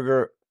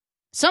burger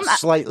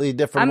slightly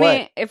different way. I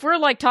mean, if we're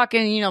like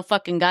talking,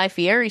 fucking Guy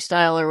Fieri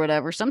style or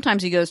whatever,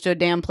 sometimes he goes to a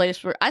damn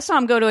place where I saw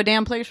him go to a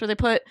damn place where they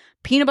put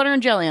peanut butter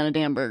and jelly on a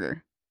damn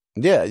burger.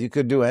 Yeah, you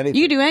could do anything.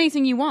 You could do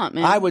anything you want,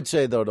 man. I would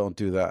say though, don't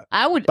do that.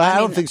 But I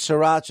don't think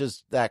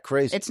sriracha's that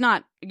crazy. It's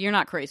not. You're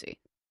not crazy.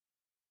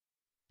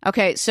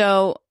 Okay,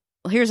 so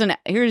here's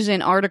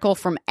an article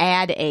from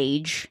Ad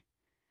Age.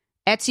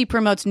 Etsy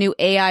promotes new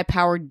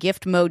AI-powered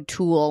gift mode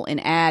tool in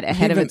ad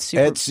ahead of its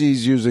super.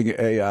 Etsy's using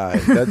AI.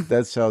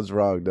 That sounds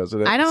wrong,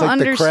 doesn't it? I don't it's like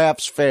understand. The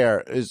crafts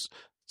fair it's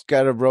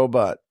got a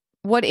robot.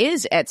 What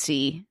is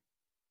Etsy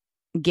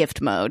gift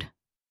mode?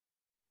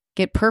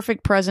 Get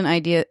perfect present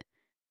idea.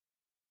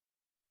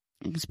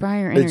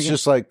 Inspire. It's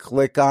just like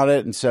click on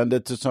it and send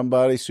it to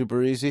somebody.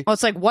 Super easy. Oh,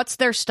 it's like what's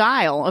their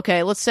style?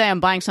 Okay, let's say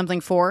I'm buying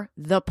something for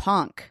the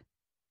punk.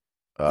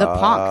 The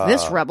punk.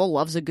 This rebel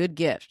loves a good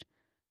gift.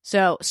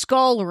 So,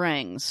 skull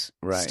rings,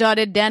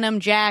 studded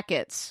denim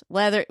jackets,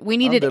 leather. We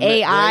needed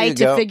AI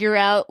to figure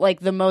out, like,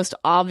 the most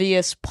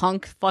obvious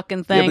punk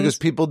fucking things. Yeah, because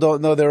people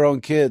don't know their own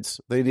kids.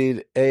 They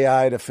need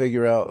AI to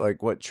figure out,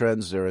 like, what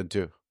trends they're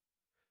into.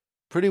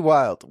 Pretty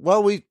wild.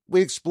 Well, we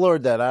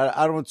explored that.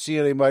 I don't see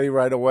anybody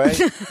right away.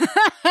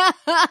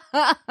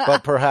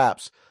 But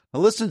perhaps. Now,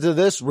 listen to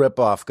this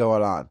ripoff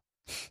going on.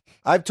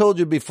 I've told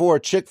you before,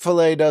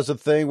 Chick-fil-A does a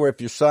thing where if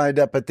you're signed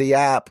up at the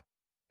app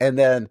and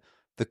then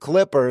the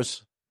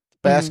Clippers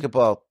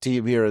basketball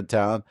team here in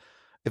town,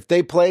 if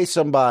they play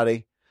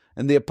somebody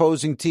and the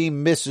opposing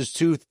team misses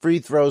 2 free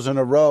throws in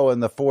a row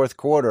in the fourth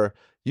quarter,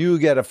 you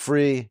get a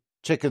free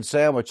chicken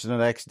sandwich the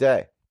next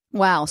day.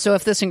 Wow. So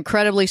if this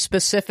incredibly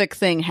specific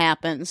thing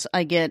happens,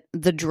 I get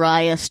the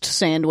driest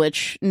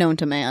sandwich known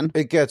to man.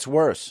 It gets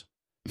worse.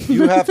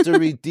 You have to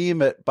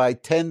redeem it by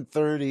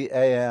 10:30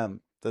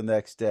 a.m. the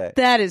next day.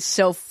 That is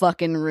so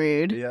fucking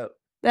rude. Yeah.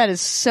 That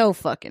is so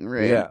fucking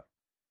rude. Yeah.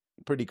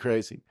 Pretty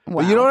crazy. Wow.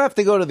 But you don't have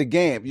to go to the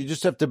game. You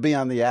just have to be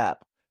on the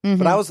app.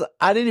 Mm-hmm. But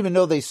I didn't even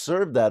know they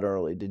served that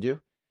early. Did you?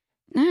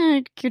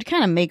 It could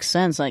kind of make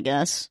sense, I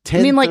guess.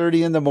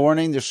 10:30 in the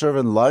morning, they're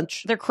serving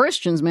lunch. They're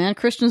Christians, man.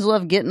 Christians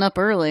love getting up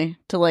early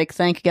to like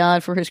thank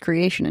God for his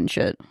creation and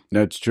shit.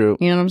 That's true.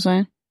 You know what I'm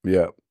saying?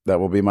 Yeah, that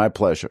will be my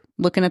pleasure.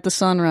 Looking at the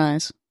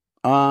sunrise.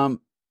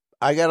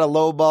 I got a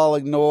low ball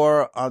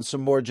ignore on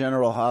some more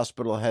General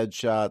Hospital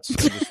headshots.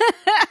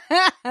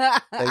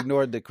 I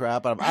ignored the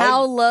crap out of them.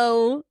 How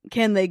low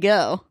can they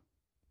go?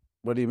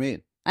 What do you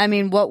mean? I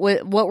mean, what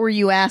were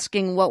you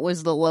asking? What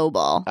was the low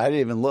ball? I didn't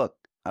even look.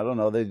 I don't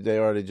know. They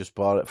already just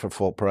bought it for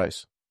full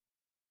price.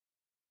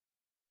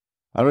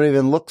 I don't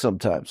even look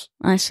sometimes.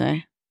 I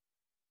say.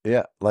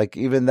 Yeah, like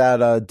even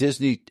that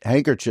Disney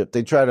handkerchief,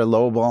 they tried to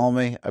lowball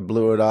me. I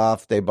blew it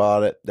off. They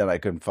bought it. Then I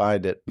couldn't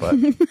find it. But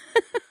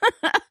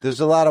there's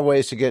a lot of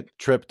ways to get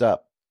tripped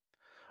up.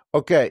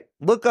 Okay,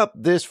 look up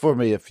this for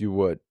me if you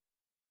would.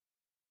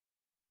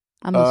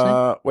 I'm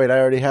listening. Wait, I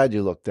already had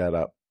you look that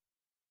up.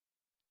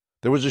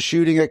 There was a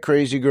shooting at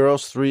Crazy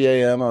Girls, 3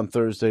 a.m. on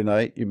Thursday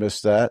night. You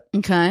missed that.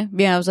 Okay.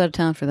 Yeah, I was out of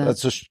town for that.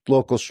 That's a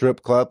local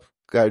strip club.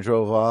 Guy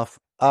drove off.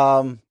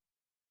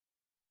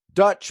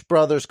 Dutch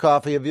Brothers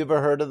Coffee. Have you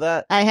ever heard of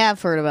that? I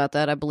have heard about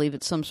that. I believe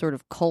it's some sort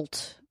of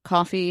cult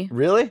coffee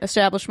really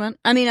establishment.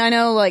 I mean, I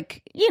know,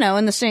 like, you know,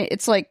 in the same,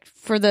 it's like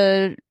for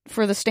the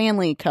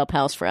Stanley Cup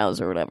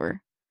Hausfraus or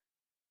whatever.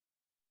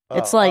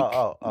 It's like,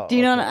 do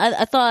you know?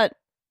 I thought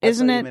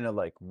isn't I thought it? you meant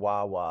like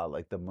Wawa,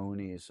 like the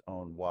Moonies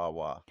own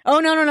Wawa. Oh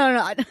no.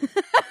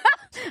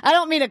 I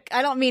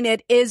don't mean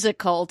it is a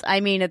cult. I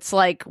mean it's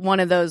like one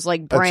of those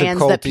like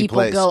brands that people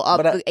place. go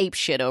up ape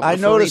shit over. I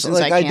for noticed, reasons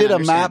like I I can't did a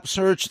understand. map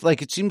search.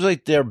 Like it seems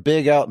like they're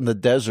big out in the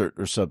desert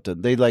or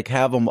something. They like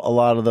have them, a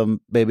lot of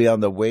them, maybe on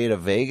the way to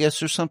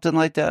Vegas or something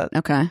like that.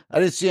 Okay. I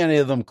didn't see any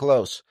of them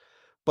close,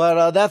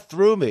 but that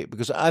threw me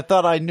because I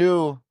thought I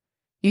knew.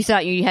 You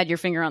thought you had your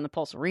finger on the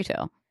pulse of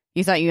retail.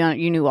 You thought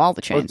you knew all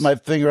the chains. With my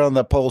finger on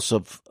the pulse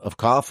of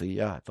coffee.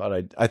 Yeah,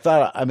 I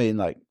thought. I mean,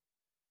 like,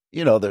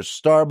 you know, there's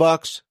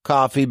Starbucks,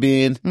 Coffee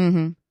Bean,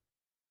 Mm-hmm.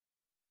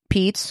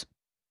 Pete's.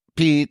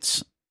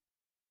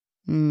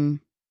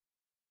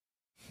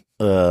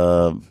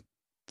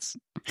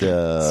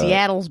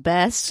 Seattle's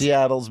best.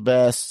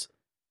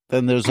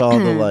 Then there's all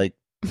the like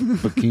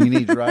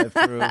bikini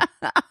drive-through,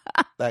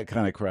 that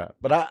kind of crap.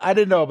 But I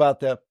didn't know about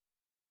that.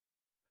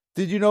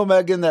 Did you know,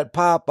 Megan, that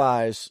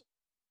Popeyes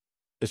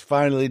is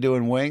finally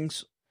doing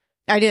wings?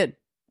 I did.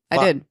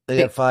 They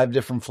got 5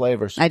 different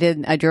flavors. I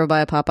did. I drove by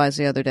a Popeyes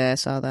the other day. I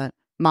saw that.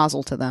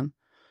 Mazel to them.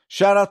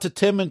 Shout out to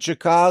Tim in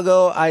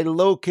Chicago. I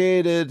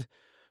located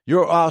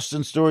your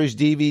Austin Stories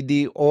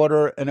DVD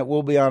order, and it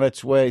will be on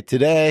its way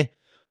today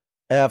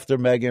after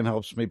Megan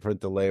helps me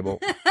print the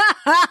label.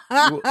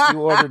 you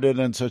ordered it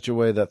in such a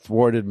way that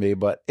thwarted me,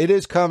 but it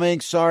is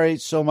coming. Sorry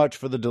so much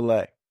for the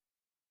delay.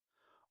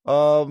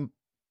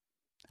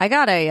 I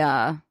got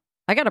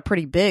a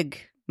pretty big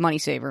money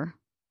saver.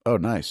 Oh,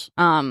 nice.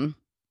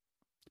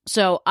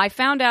 So I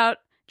found out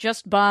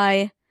just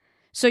by,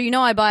 so you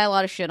know I buy a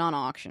lot of shit on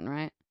auction,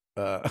 right?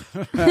 Well,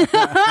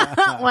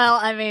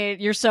 I mean,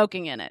 you're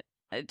soaking in it.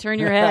 Turn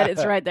your head,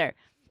 it's right there.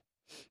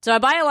 So I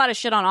buy a lot of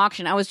shit on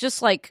auction. I was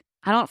just like,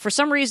 for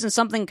some reason,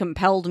 something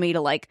compelled me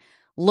to like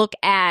look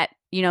at,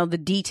 you know, the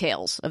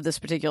details of this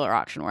particular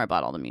auction where I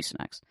bought all the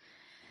Mucinex.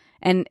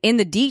 And in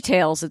the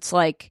details, it's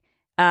like,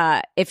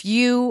 if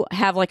you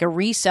have like a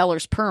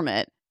reseller's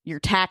permit, you're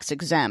tax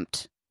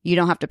exempt. You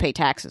don't have to pay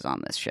taxes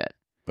on this shit.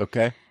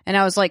 Okay. And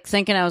I was like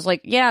thinking,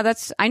 yeah,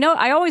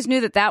 I always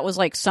knew that was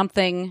like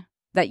something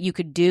that you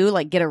could do,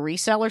 like get a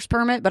reseller's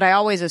permit, but I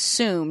always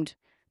assumed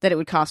that it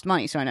would cost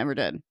money, so I never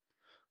did.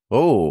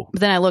 Oh.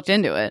 But then I looked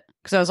into it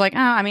because I was like,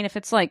 I mean, if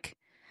it's like,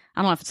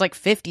 I don't know, if it's like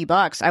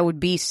 $50, I would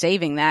be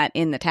saving that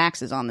in the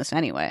taxes on this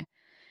anyway.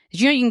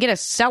 Did you know you can get a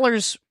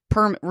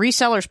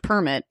reseller's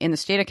permit in the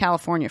state of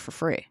California for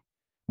free?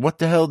 What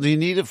the hell do you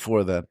need it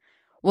for then?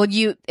 Well,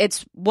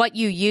 it's what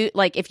you use,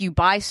 like if you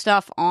buy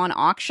stuff on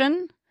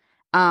auction,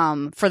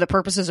 for the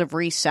purposes of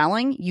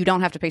reselling, you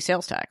don't have to pay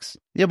sales tax.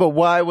 Yeah, but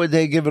why would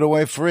they give it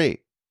away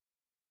free?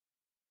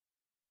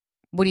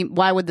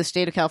 Why would the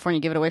state of California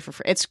give it away for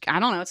free?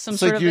 I don't know. It's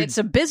it's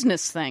a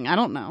business thing. I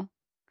don't know.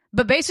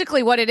 But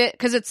basically what it is,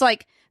 because it's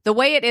like the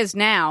way it is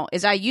now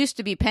is I used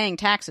to be paying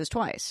taxes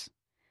twice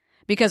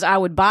because I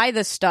would buy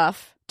this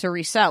stuff to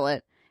resell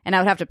it and I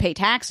would have to pay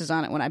taxes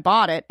on it when I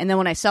bought it. And then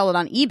when I sell it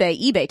on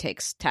eBay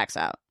takes tax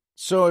out.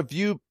 So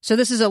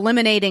this is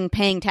eliminating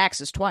paying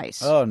taxes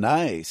twice. Oh,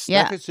 nice.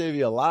 Yeah. That could save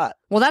you a lot.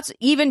 Well, that's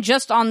even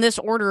just on this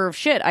order of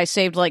shit. I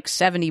saved like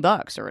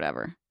 $70 or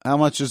whatever. How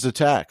much is the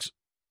tax?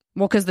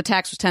 Well, because the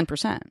tax was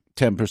 10%.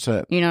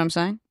 10%. You know what I'm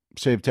saying?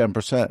 Save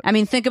 10%. I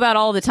mean, think about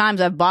all the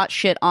times I've bought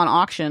shit on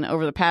auction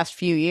over the past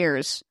few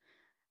years.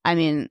 I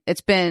mean,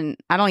 it's been,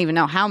 I don't even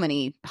know how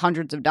many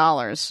hundreds of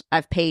dollars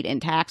I've paid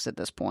in tax at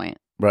this point.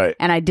 Right.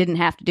 And I didn't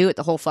have to do it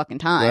the whole fucking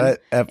time.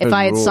 If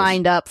I had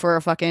signed up for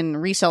a fucking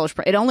reseller's,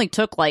 it only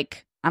took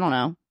like, I don't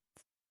know,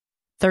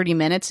 30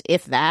 minutes,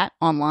 if that,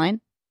 online.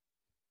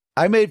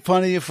 I made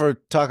fun of you for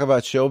talking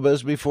about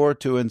showbiz before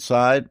too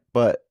inside,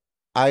 but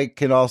I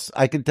can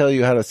tell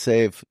you how to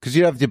save, because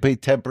you have to pay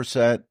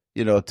 10%,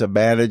 you know, to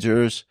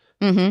managers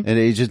and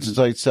agents and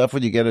like stuff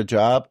when you get a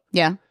job.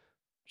 Yeah.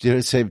 You know,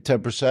 save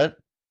 10%.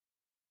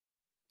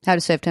 How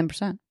to save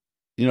 10%?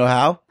 You know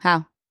how?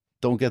 How?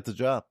 Don't get the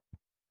job.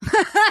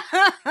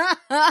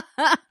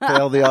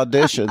 Fail the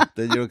audition,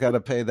 then you got to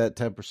pay that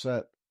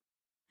 10%.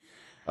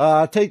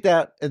 Take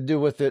that and do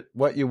with it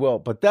what you will.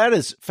 But that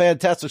is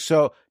fantastic.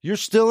 So you're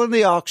still in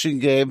the auction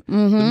game. The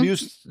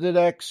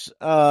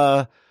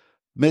Mucinex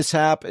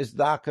mishap is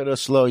not going to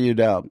slow you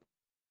down.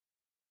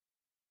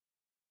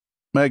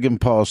 Megan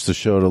paused the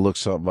show to look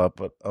something up,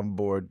 but I'm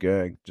bored,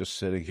 gang. Just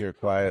sitting here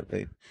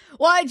quietly.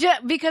 Well,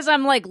 because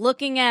I'm like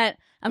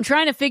I'm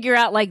trying to figure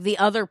out like the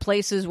other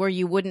places where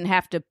you wouldn't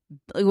have to,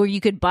 where you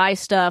could buy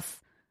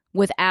stuff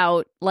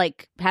without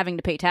like having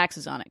to pay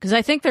taxes on it. Because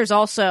I think there's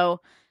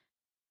also,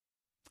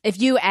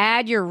 if you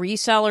add your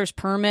reseller's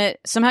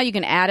permit, somehow you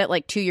can add it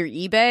like to your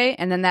eBay,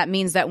 and then that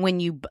means that when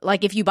you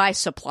like if you buy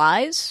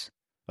supplies,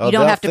 you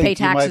don't have to pay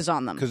taxes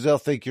on them because they'll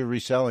think you're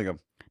reselling them.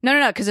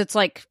 No, because it's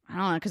like, I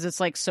don't know, because it's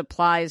like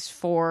supplies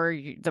for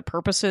the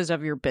purposes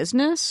of your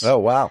business. Oh,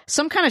 wow.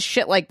 Some kind of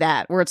shit like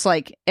that, where it's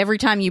like every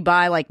time you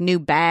buy like new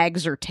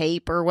bags or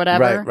tape or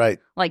whatever, right,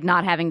 like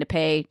not having to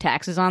pay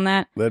taxes on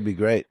that. That'd be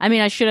great. I mean,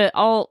 I should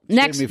have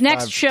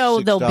next show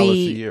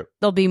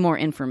there'll be more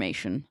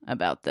information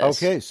about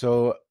this. Okay,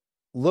 so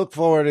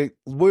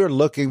we're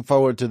looking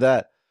forward to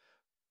that.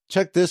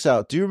 check this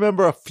out. Do you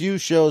remember a few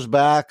shows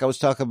back I was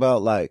talking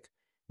about, like,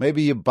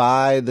 maybe you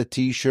buy the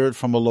T-shirt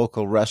from a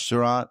local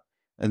restaurant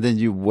and then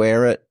you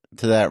wear it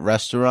to that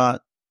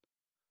restaurant?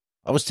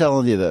 I was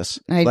telling you this.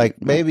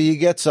 Maybe you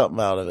get something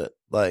out of it.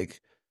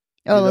 Like,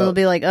 it'll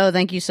be like, oh,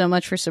 thank you so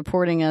much for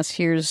supporting us.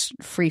 Here's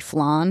free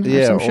flan.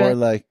 Or some shit.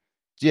 Like,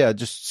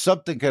 just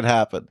something could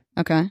happen.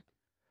 Okay.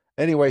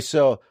 Anyway,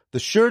 so the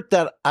shirt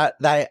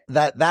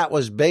that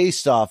was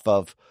based off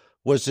of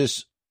was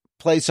this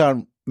place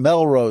on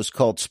Melrose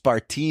called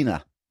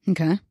Spartina.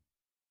 Okay.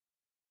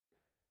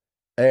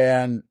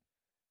 And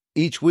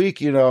each week,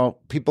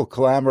 people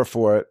clamor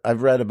for it.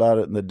 I've read about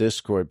it in the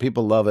Discord.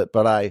 People love it,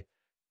 but I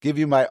give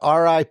you my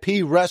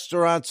RIP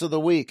restaurants of the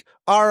week.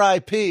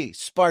 RIP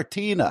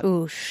Spartina.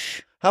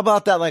 Oosh. How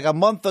about that? Like a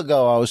month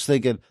ago, I was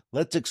thinking,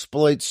 let's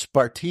exploit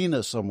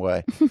Spartina some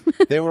way.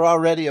 They were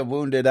already a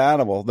wounded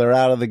animal. They're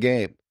out of the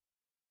game.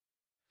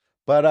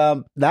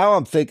 But now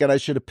I'm thinking I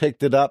should have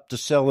picked it up to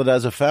sell it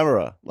as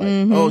ephemera. Like,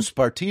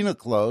 Spartina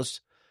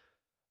closed.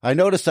 I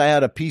noticed I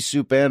had a Pea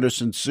Soup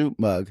Anderson soup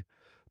mug,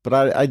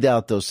 but I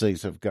doubt those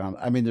things have gone.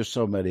 I mean, there's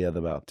so many of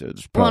them out there.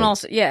 Well, and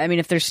also, I mean,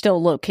 if there's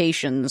still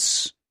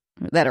locations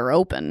that are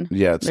open,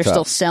 they're tough.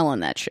 Still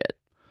selling that shit.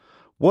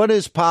 What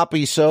is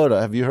Poppy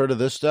soda? Have you heard of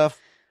this stuff?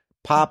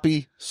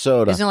 Poppy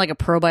soda. Isn't it like a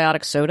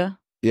probiotic soda?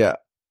 Yeah.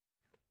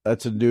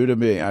 That's new to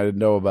me. I didn't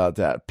know about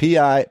that.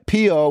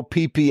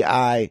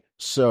 POPPI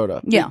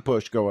soda. Yeah. Big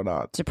push going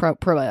on. It's a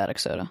probiotic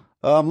soda.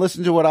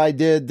 Listen to what I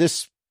did. I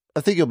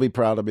think you'll be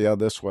proud of me on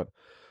this one.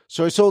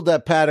 So I sold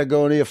that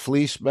Patagonia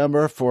fleece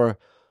member for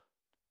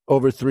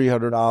over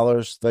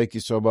 $300. Thank you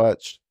so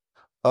much.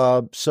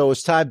 So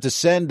it's time to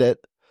send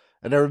it.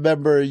 And I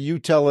remember you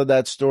telling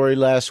that story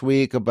last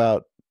week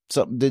about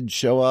something didn't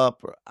show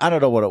up. I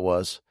don't know what it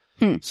was.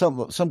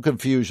 Some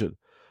confusion.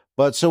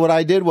 But so what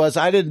I did was,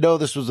 I didn't know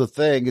this was a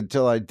thing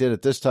until I did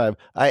it this time.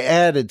 I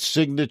added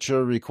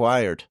signature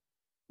required.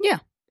 Yeah.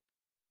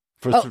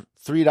 For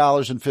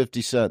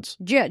 $3.50.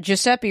 Yeah,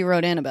 Giuseppe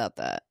wrote in about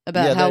that.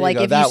 About how, like,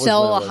 if you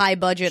sell a high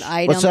budget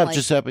item, what's up, like,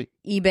 Giuseppe?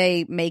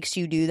 eBay makes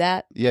you do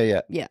that.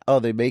 Yeah. Oh,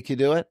 they make you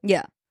do it?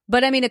 Yeah.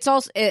 But I mean, it's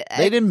also they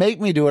didn't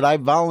make me do it. I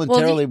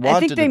voluntarily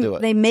wanted to do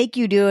it. They make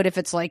you do it if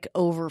it's like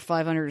over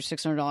 $500 or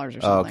 $600 or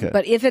something. Okay.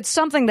 But if it's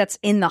something that's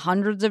in the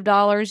hundreds of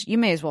dollars, you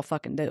may as well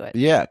fucking do it.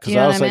 Yeah, because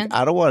I was like,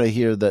 I don't want to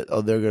hear that.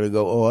 Oh, they're gonna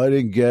go. Oh, I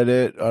didn't get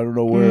it. I don't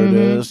know where it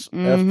is.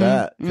 F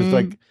that. Because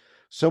like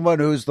someone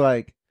who's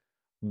like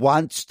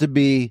wants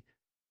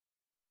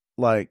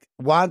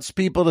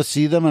people to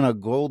see them in a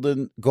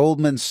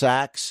Goldman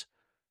Sachs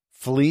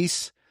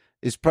fleece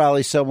is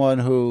probably someone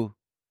who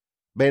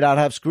may not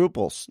have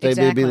scruples. They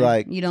may be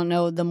like, you don't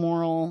know the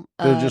moral.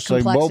 They're just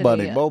like, mo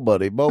buddy.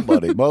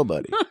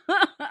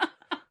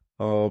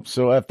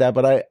 So F that.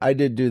 But I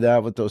did do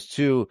that with those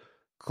two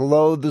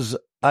clothes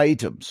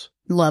items.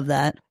 Love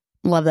that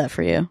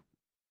for you.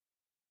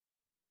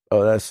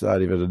 Oh, that's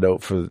not even a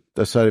note for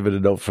this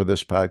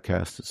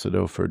podcast. It's a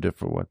note for a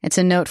different one. It's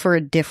a note for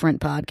a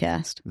different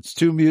podcast. It's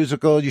too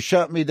musical. You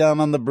shut me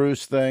down on the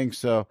Bruce thing,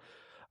 so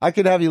I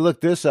could have you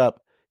look this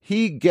up.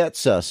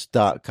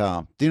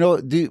 HeGetsUs.com.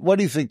 What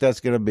do you think that's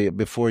going to be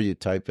before you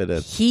type it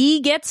in? He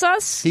gets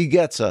us?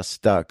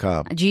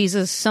 HeGetsUs.com.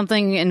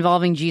 Something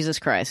involving Jesus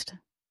Christ.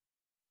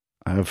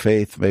 I have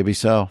faith. Maybe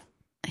so.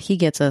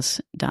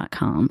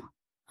 HeGetsUs.com.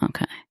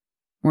 Okay.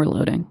 We're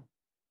loading.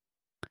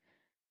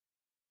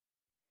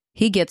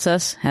 He Gets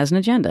Us has an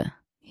agenda.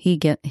 He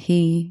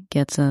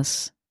gets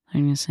us.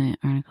 I'm going to say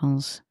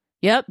articles.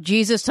 Yep.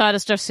 Jesus taught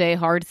us to say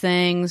hard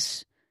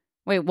things.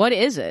 Wait, what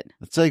is it?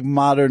 It's like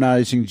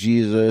modernizing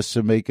Jesus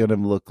and making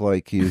him look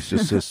like he's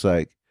just this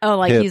like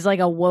hip. He's like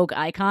a woke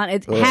icon.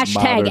 It's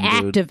hashtag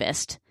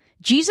activist.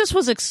 Jesus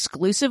was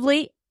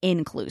exclusively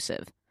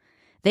inclusive.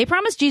 They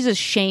promised Jesus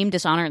shame,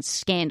 dishonor, and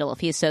scandal if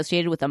he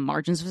associated with the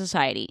margins of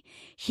society.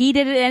 He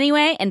did it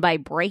anyway, and by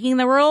breaking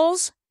the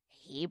rules,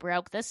 he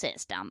broke the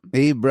system.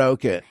 He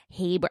broke it.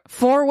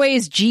 4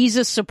 ways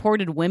Jesus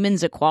supported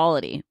women's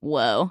equality.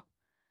 Whoa.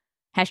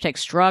 Hashtag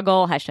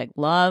struggle, hashtag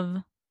love.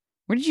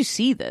 Where did you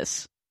see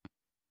this?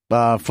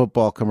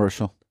 Football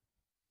commercial.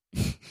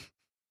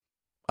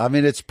 I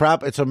mean, it's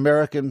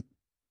American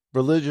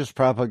religious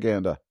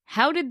propaganda.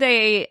 How did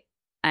they?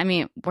 I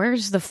mean,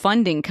 where's the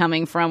funding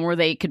coming from where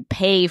they could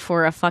pay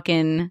for a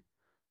fucking?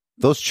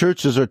 Those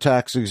churches are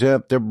tax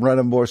exempt. They're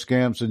running more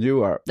scams than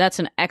you are. That's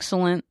an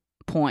excellent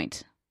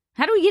point.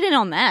 How do we get in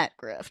on that,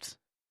 Grift?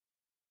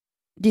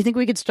 Do you think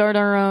we could start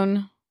our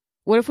own?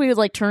 What if we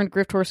turned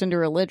Grift Horse into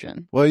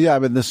religion? Well, yeah. I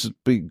mean, this would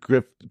be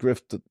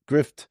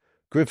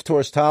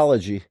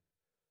Grift-horstology.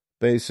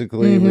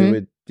 Basically,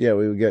 we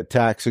would get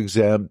tax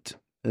exempt,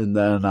 and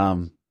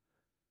then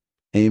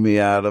Amy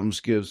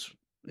Adams gives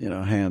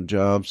hand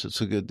jobs.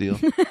 It's a good deal.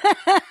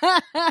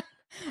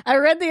 I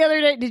read the other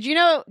day. Do you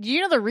know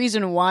the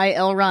reason why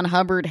L. Ron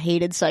Hubbard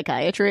hated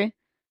psychiatry?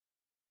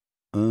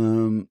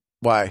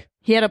 Why?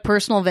 He had a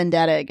personal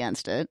vendetta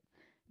against it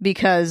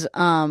because,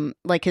 I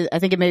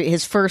think it may be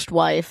his first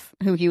wife,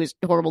 who he was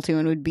horrible to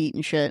and would beat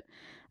and shit.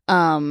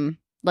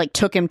 like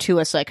took him to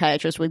a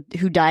psychiatrist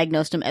who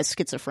diagnosed him as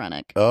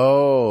schizophrenic.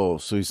 Oh,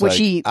 so he's which like,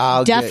 he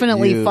I'll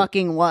definitely get you.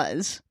 fucking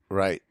was.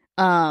 Right.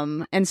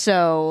 And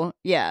so,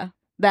 yeah,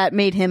 that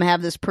made him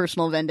have this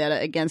personal vendetta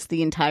against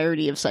the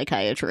entirety of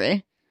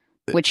psychiatry,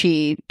 which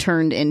he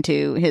turned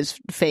into his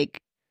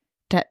fake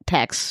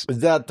tax. Is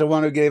that the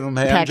one who gave him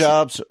hand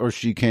jobs, or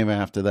she came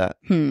after that?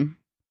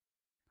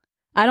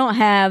 I don't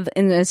have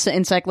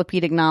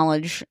encyclopedic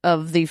knowledge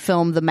of the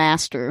film The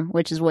Master,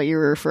 which is what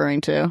you're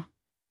referring to.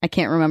 I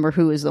can't remember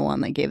who is the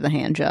one that gave the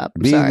hand job.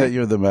 Being that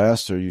you're the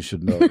master, you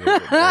should know.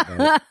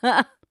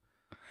 I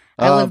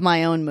live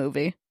my own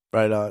movie.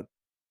 Right on.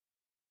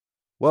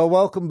 Well,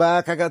 welcome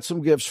back. I got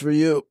some gifts for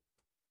you.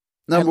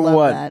 Number I love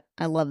one. That.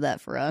 I love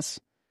that for us.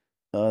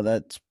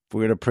 We're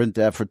gonna print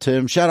that for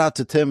Tim. Shout out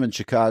to Tim in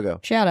Chicago.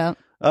 Shout out.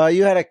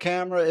 You had a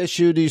camera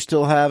issue. Do you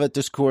still have it?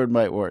 This cord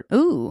might work.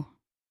 Ooh.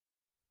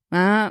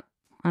 I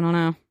don't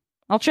know.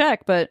 I'll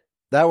check, but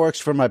that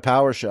works for my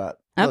power shot.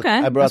 Look, okay.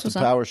 I brought the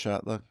power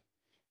shot. Look.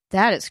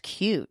 That is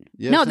cute.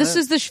 Yes, no, this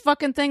is the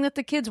fucking thing that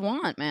the kids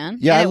want, man.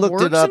 Yeah, and I looked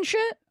works it up. And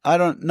shit? I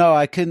don't know.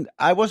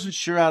 I wasn't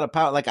sure how to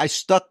power. Like, I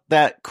stuck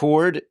that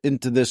cord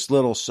into this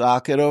little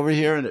socket over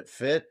here, and it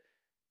fit.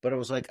 But it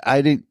was like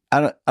I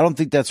don't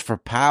think that's for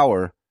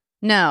power.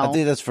 No, I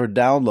think that's for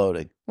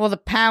downloading. Well, the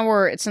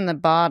power, it's in the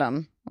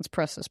bottom. Let's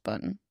press this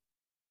button.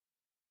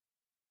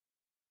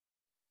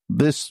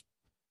 This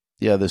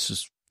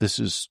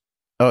is.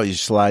 Oh, you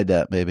slide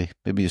that, maybe.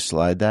 Maybe you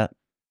slide that.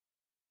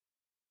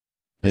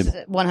 This is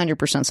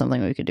 100%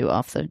 something we could do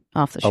off the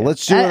show. Oh,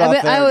 let's do it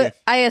off air.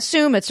 I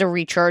assume it's a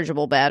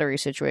rechargeable battery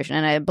situation,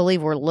 and I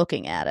believe we're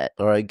looking at it.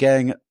 All right,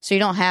 gang. So you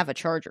don't have a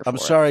charger. I'm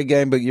sorry,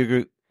 gang, but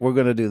we're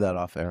going to do that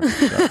off air.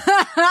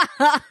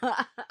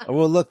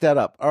 We'll look that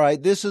up. All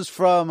right, this is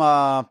from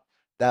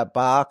that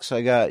box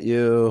I got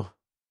you.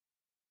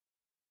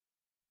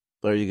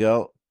 There you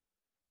go.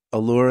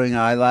 Alluring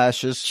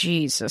eyelashes.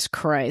 Jesus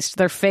Christ.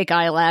 They're fake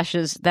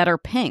eyelashes that are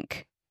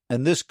pink.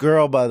 And this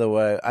girl, by the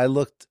way,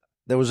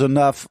 there was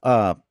enough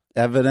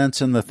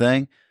evidence in the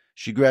thing.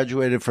 She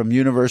graduated from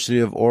University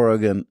of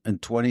Oregon in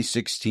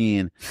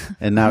 2016,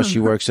 and now she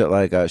works at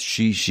like a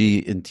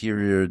she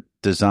interior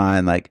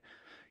design, like,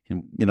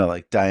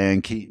 like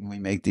Diane Keaton. We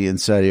make the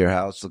inside of your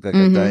house look like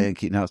a Diane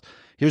Keaton house.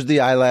 Here's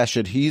the eyelash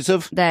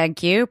adhesive.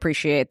 Thank you.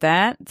 Appreciate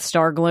that.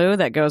 Star glue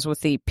that goes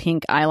with the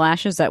pink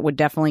eyelashes. That would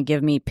definitely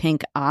give me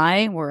pink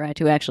eye were I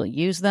to actually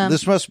use them.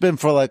 This must have been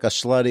for like a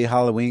slutty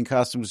Halloween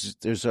costume.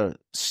 There's a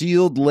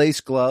sealed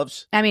lace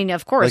gloves. I mean,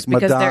 of course,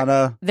 like because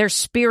Madonna. They're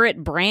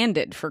Spirit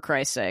branded, for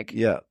Christ's sake.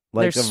 Yeah.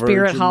 Like they're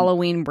Spirit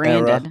Halloween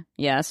branded. Era.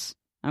 Yes.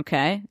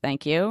 Okay.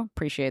 Thank you.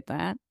 Appreciate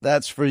that.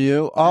 That's for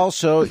you.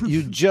 Also,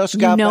 you just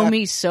got You know back.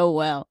 me so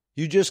well.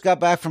 You just got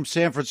back from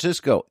San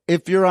Francisco.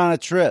 If you're on a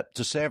trip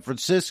to San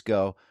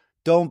Francisco,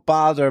 don't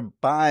bother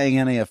buying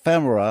any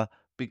ephemera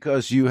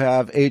because you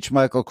have H.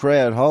 Michael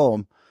Cray at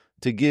home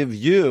to give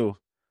you,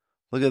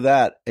 look at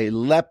that, a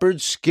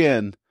leopard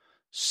skin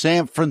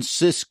San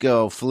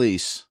Francisco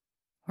fleece.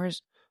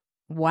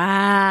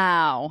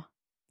 Wow.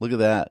 Look at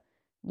that.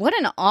 What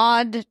an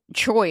odd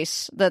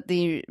choice that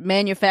the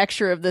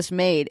manufacturer of this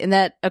made. In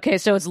that, okay,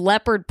 so it's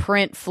leopard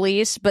print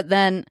fleece, but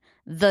then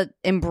the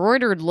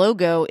embroidered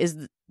logo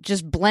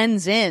just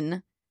blends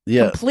in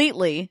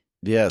completely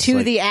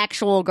to the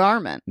actual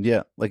garment.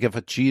 Yeah, like if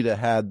a cheetah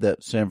had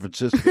that San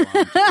Francisco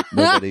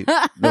on,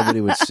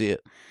 nobody would see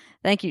it.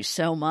 Thank you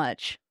so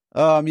much.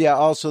 Yeah,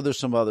 also there's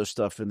some other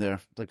stuff in there,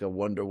 like a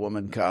Wonder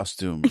Woman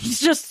costume. He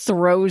just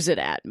throws it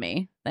at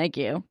me. Thank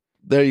you.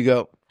 There you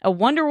go. A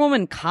Wonder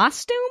Woman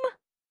costume?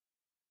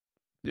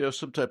 Yeah,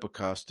 some type of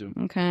costume.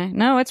 Okay.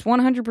 No, it's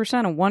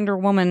 100% a Wonder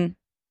Woman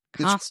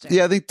costume.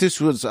 I think this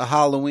was a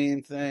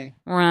Halloween thing.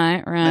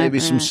 Right. Maybe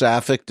some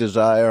sapphic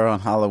desire on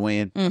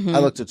Halloween. Mm-hmm. I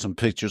looked at some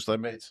pictures. I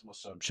made some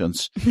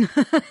assumptions.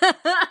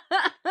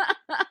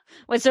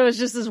 Wait, so it's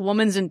just this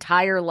woman's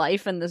entire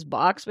life in this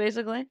box,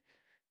 basically?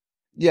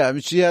 Yeah, I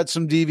mean, she had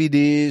some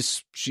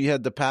DVDs. She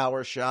had the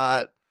power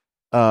shot.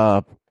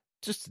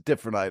 Just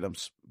different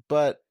items.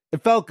 But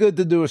it felt good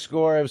to do a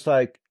score. It was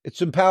like,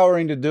 it's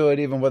empowering to do it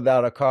even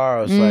without a car.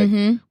 I was like,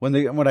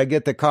 when I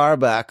get the car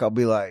back, I'll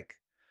be like,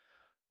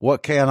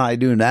 what can I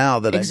do now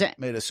that I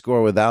made a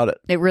score without it?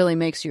 It really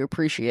makes you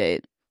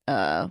appreciate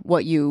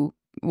what you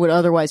would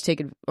otherwise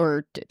take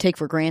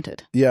for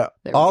granted. Yeah.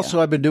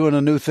 Also, I've been doing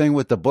a new thing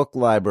with the book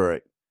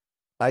library.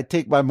 I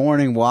take my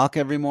morning walk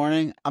every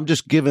morning. I'm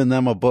just giving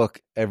them a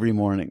book every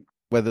morning,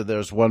 whether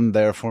there's one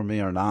there for me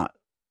or not.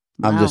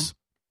 Wow. I'm just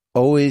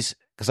always,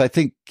 because I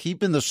think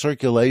keeping the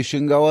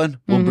circulation going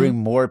will bring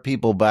more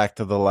people back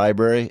to the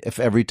library if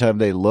every time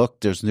they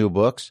look, there's new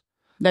books.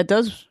 That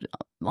does,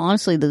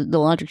 honestly, the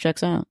logic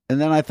checks out.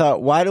 And then I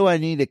thought, why do I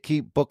need to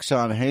keep books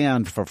on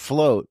hand for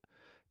float?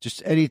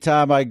 Just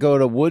anytime I go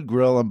to Wood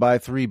Grill and buy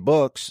 3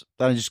 books,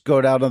 then I just go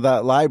down to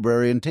that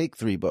library and take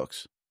 3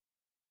 books.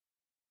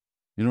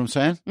 You know what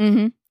I'm saying?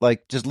 Mm-hmm.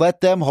 Like, just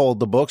let them hold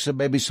the books and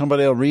maybe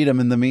somebody will read them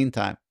in the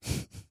meantime.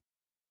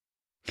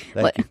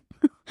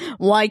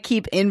 Why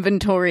keep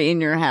inventory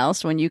in your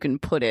house when you can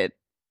put it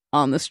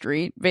on the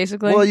street,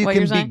 basically? Well, you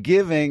can be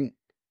giving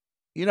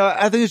You know,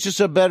 I think it's just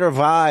a better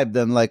vibe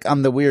than like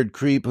I'm the weird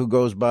creep who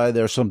goes by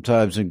there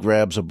sometimes and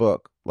grabs a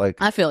book.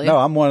 Like, I feel you. No,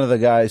 I'm one of the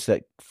guys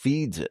that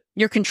feeds it.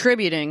 You're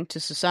contributing to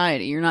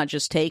society. You're not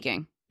just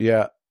taking.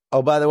 Yeah.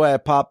 Oh, by the way, I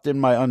popped in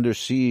my Under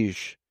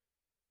Siege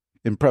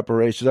in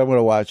preparation. I'm going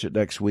to watch it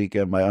next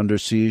weekend. My Under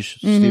Siege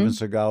Steven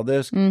Seagal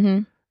disc.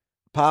 Mm-hmm.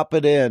 Pop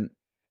it in,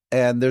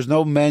 and there's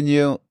no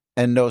menu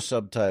and no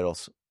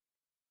subtitles.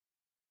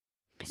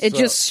 It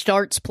just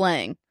starts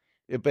playing.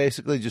 It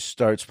basically just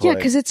starts playing. Yeah,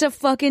 because it's a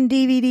fucking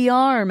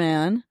DVD-R,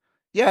 man.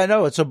 Yeah, I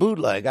know. It's a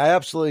bootleg. I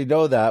absolutely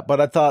know that.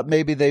 But I thought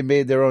maybe they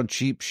made their own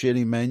cheap,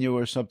 shitty menu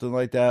or something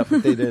like that.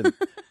 But they didn't.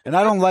 And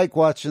I don't like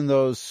watching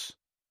those.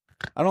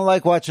 I don't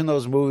like watching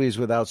those movies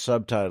without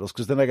subtitles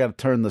because then I got to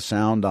turn the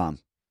sound on.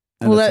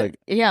 And what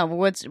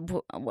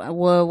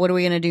are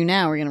we gonna do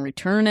now? We're gonna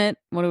return it.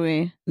 What do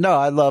we? No,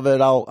 I love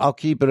it. I'll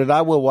keep it, and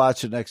I will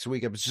watch it next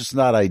week. It's just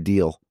not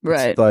ideal.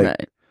 Right. It's like,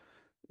 right.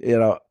 You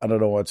know, I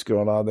don't know what's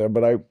going on there,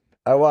 but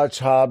I watched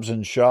Hobbs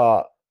and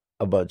Shaw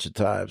a bunch of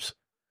times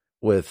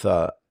with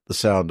the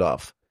sound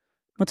off.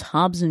 What's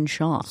Hobbs and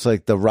Shaw? It's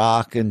like The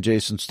Rock and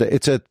Jason Statham.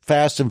 It's a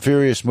Fast and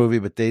Furious movie,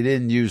 but they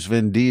didn't use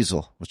Vin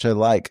Diesel, which I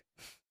like.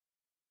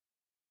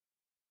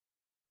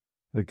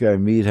 The guy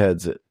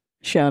meatheads it.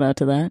 Shout out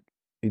to that.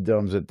 He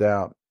dumbs it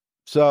down.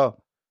 So,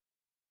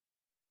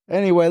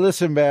 anyway,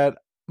 listen, man.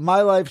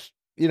 My life's,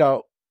 you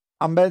know,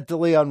 I'm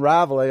mentally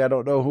unraveling. I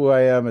don't know who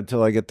I am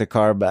until I get the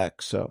car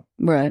back. So,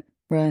 right.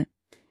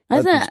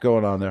 That's what's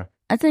going on there.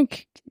 I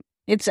think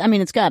it's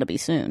got to be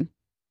soon.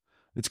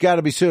 It's got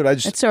to be soon.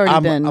 It's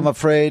already been. I'm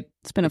afraid.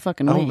 It's been a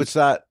fucking I week. hope it's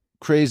not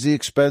crazy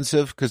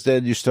expensive because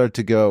then you start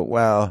to go,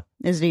 wow.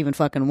 Is it even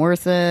fucking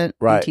worth it?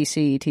 Right.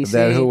 ETC.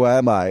 Then who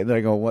am I? And then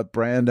I go, what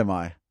brand am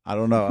I? I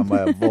don't know. Am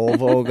I a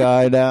Volvo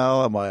guy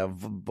now? Am I a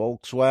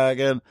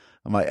Volkswagen?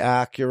 Am I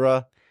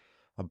Acura?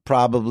 I'm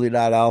probably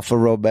not Alfa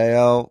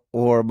Romeo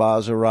or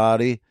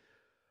Maserati,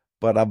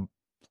 but am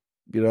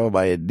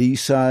I a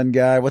Nissan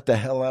guy? What the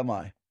hell am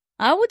I?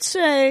 I would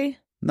say.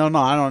 No,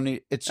 I don't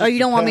need. It's just you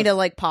don't want me to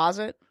like pause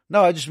it?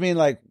 No, I just mean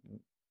like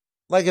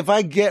if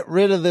I get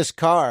rid of this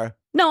car.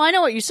 No, I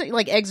know what you're saying.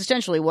 Like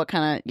existentially, what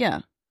kind of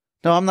yeah.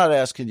 No, I'm not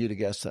asking you to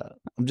guess that.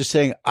 I'm just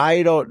saying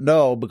I don't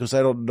know because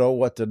I don't know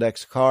what the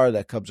next car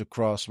that comes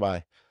across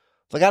my.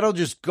 Like I don't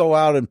just go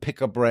out and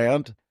pick a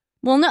brand.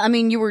 Well, no, I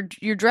mean you're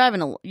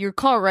driving your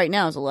car right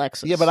now is a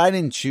Lexus. Yeah, but I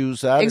didn't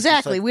choose that.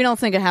 Exactly. We don't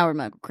think of Howard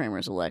Michael Kramer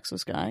as a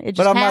Lexus guy. It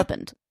just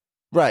happened.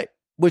 Right.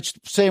 Which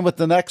same with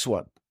the next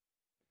one.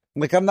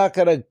 Like I'm not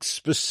gonna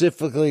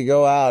specifically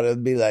go out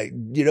and be like,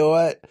 you know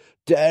what?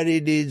 Daddy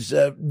needs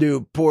a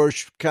new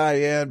Porsche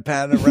Cayenne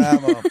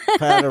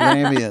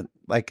Panoramian.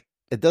 Like.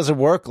 It doesn't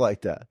work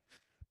like that.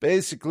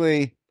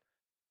 Basically,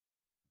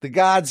 the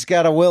gods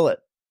got to will it.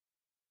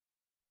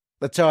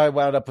 That's how I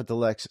wound up with the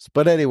Lexus.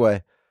 But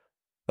anyway,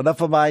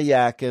 enough of my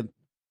yakking.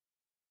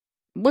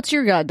 What's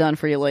your God done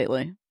for you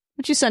lately? Why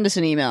don't you send us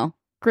an email?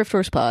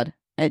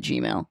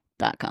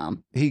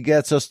 grifthorsepod@gmail.com.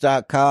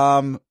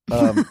 Hegetsus.com.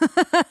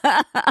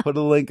 Put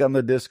a link on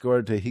the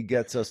Discord to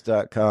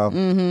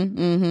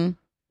hegetsus.com.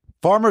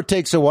 Farmer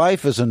Takes a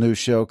Wife is a new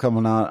show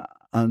coming on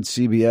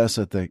CBS,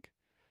 I think.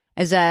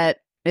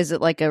 Is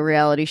it like a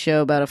reality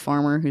show about a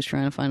farmer who's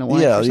trying to find a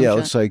wife? Yeah. It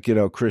looks like,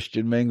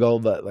 Christian Mingle,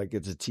 but like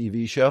it's a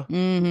TV show.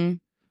 Mm-hmm.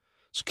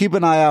 So keep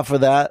an eye out for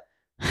that.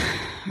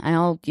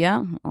 I'll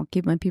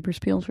keep my peepers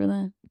peeled for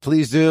that.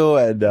 Please do.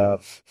 And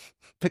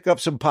pick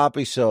up some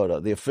Poppy soda,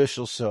 the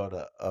official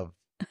soda of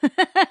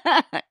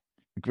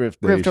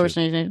Grift Horse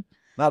Nation.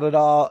 Not at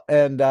all.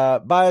 And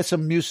buy us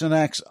some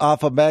Mucinex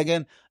off of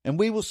Megan. And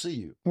we will see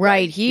you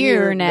right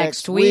here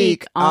next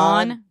week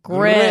on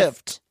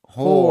Grift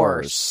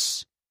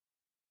Horse.